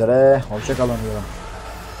görüşmek üzere. Hoşça kalın diyorum.